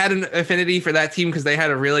had an affinity for that team because they had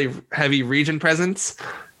a really heavy region presence.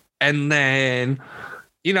 And then,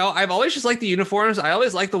 I've always just liked the uniforms. I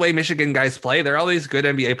always like the way Michigan guys play. They're always good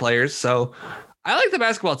NBA players. So I like the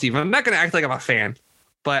basketball team. I'm not going to act like I'm a fan,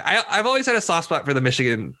 but I've always had a soft spot for the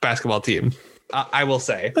Michigan basketball team. I will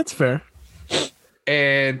say. That's fair.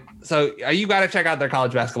 And so you got to check out their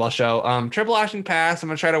college basketball show. Triple Option Pass. I'm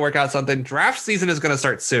going to try to work out something. Draft season is going to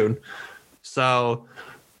start soon. So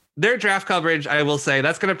their draft coverage, I will say,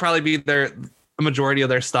 that's going to probably be a majority of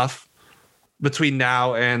their stuff between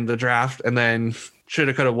now and the draft. And then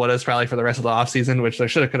shoulda, coulda, woulda is probably for the rest of the offseason, which their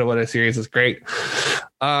shoulda, coulda, woulda series is great.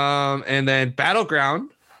 And then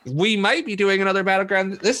Battleground. We might be doing another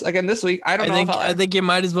Battleground this week. I think you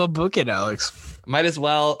might as well book it, Alex. Might as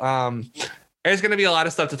well. There's going to be a lot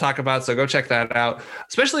of stuff to talk about, so go check that out,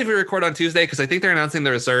 especially if we record on Tuesday, because I think they're announcing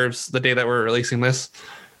the reserves the day that we're releasing this.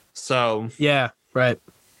 So yeah, right.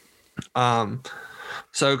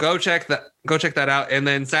 So go check that out. And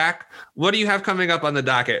then Zach, what do you have coming up on the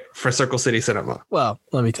docket for Circle City Cinema? Well,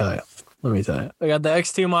 let me tell you. I got the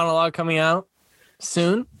X2 monologue coming out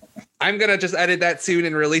soon. I'm gonna just edit that soon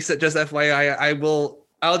and release it. Just FYI,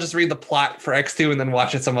 I'll just read the plot for X2 and then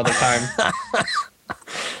watch it some other time.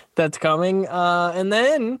 That's coming. And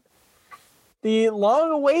then the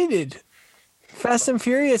long-awaited Fast and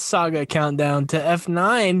Furious saga countdown to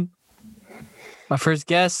F9. My first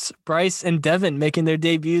guests, Bryce and Devin, making their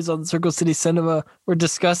debuts on the Circle City Cinema. We're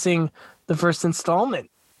discussing the first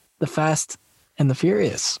installment, The Fast and the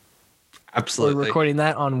Furious. Absolutely. We're recording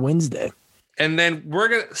that on Wednesday. And then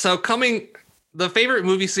the favorite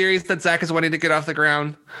movie series that Zach is wanting to get off the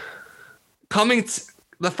ground.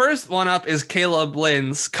 The first one up is Caleb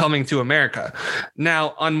Lynn's Coming to America.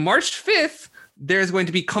 Now, on March 5th, there's going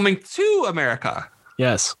to be Coming to America.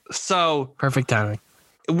 Yes. So perfect timing.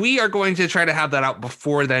 We are going to try to have that out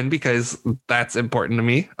before then because that's important to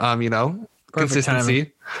me. Perfect consistency.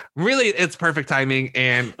 Timing. Really, it's perfect timing.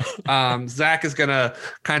 And Zach is gonna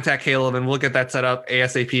contact Caleb and we'll get that set up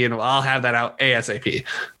ASAP and I'll have that out ASAP.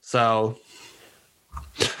 So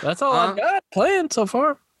that's all I've got planned so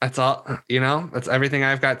far. That's all, that's everything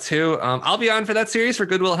I've got too. I'll be on for that series for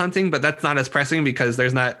Good Will Hunting, but that's not as pressing because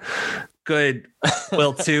there's not Good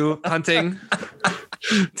Will 2 Hunting.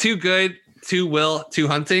 Too Good, Too Will, 2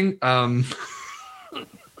 Hunting.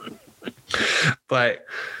 But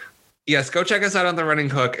yes, go check us out on The Running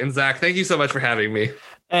Hook. And Zach, thank you so much for having me.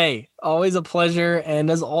 Hey, always a pleasure. And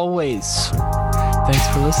as always, thanks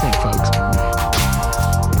for listening, folks.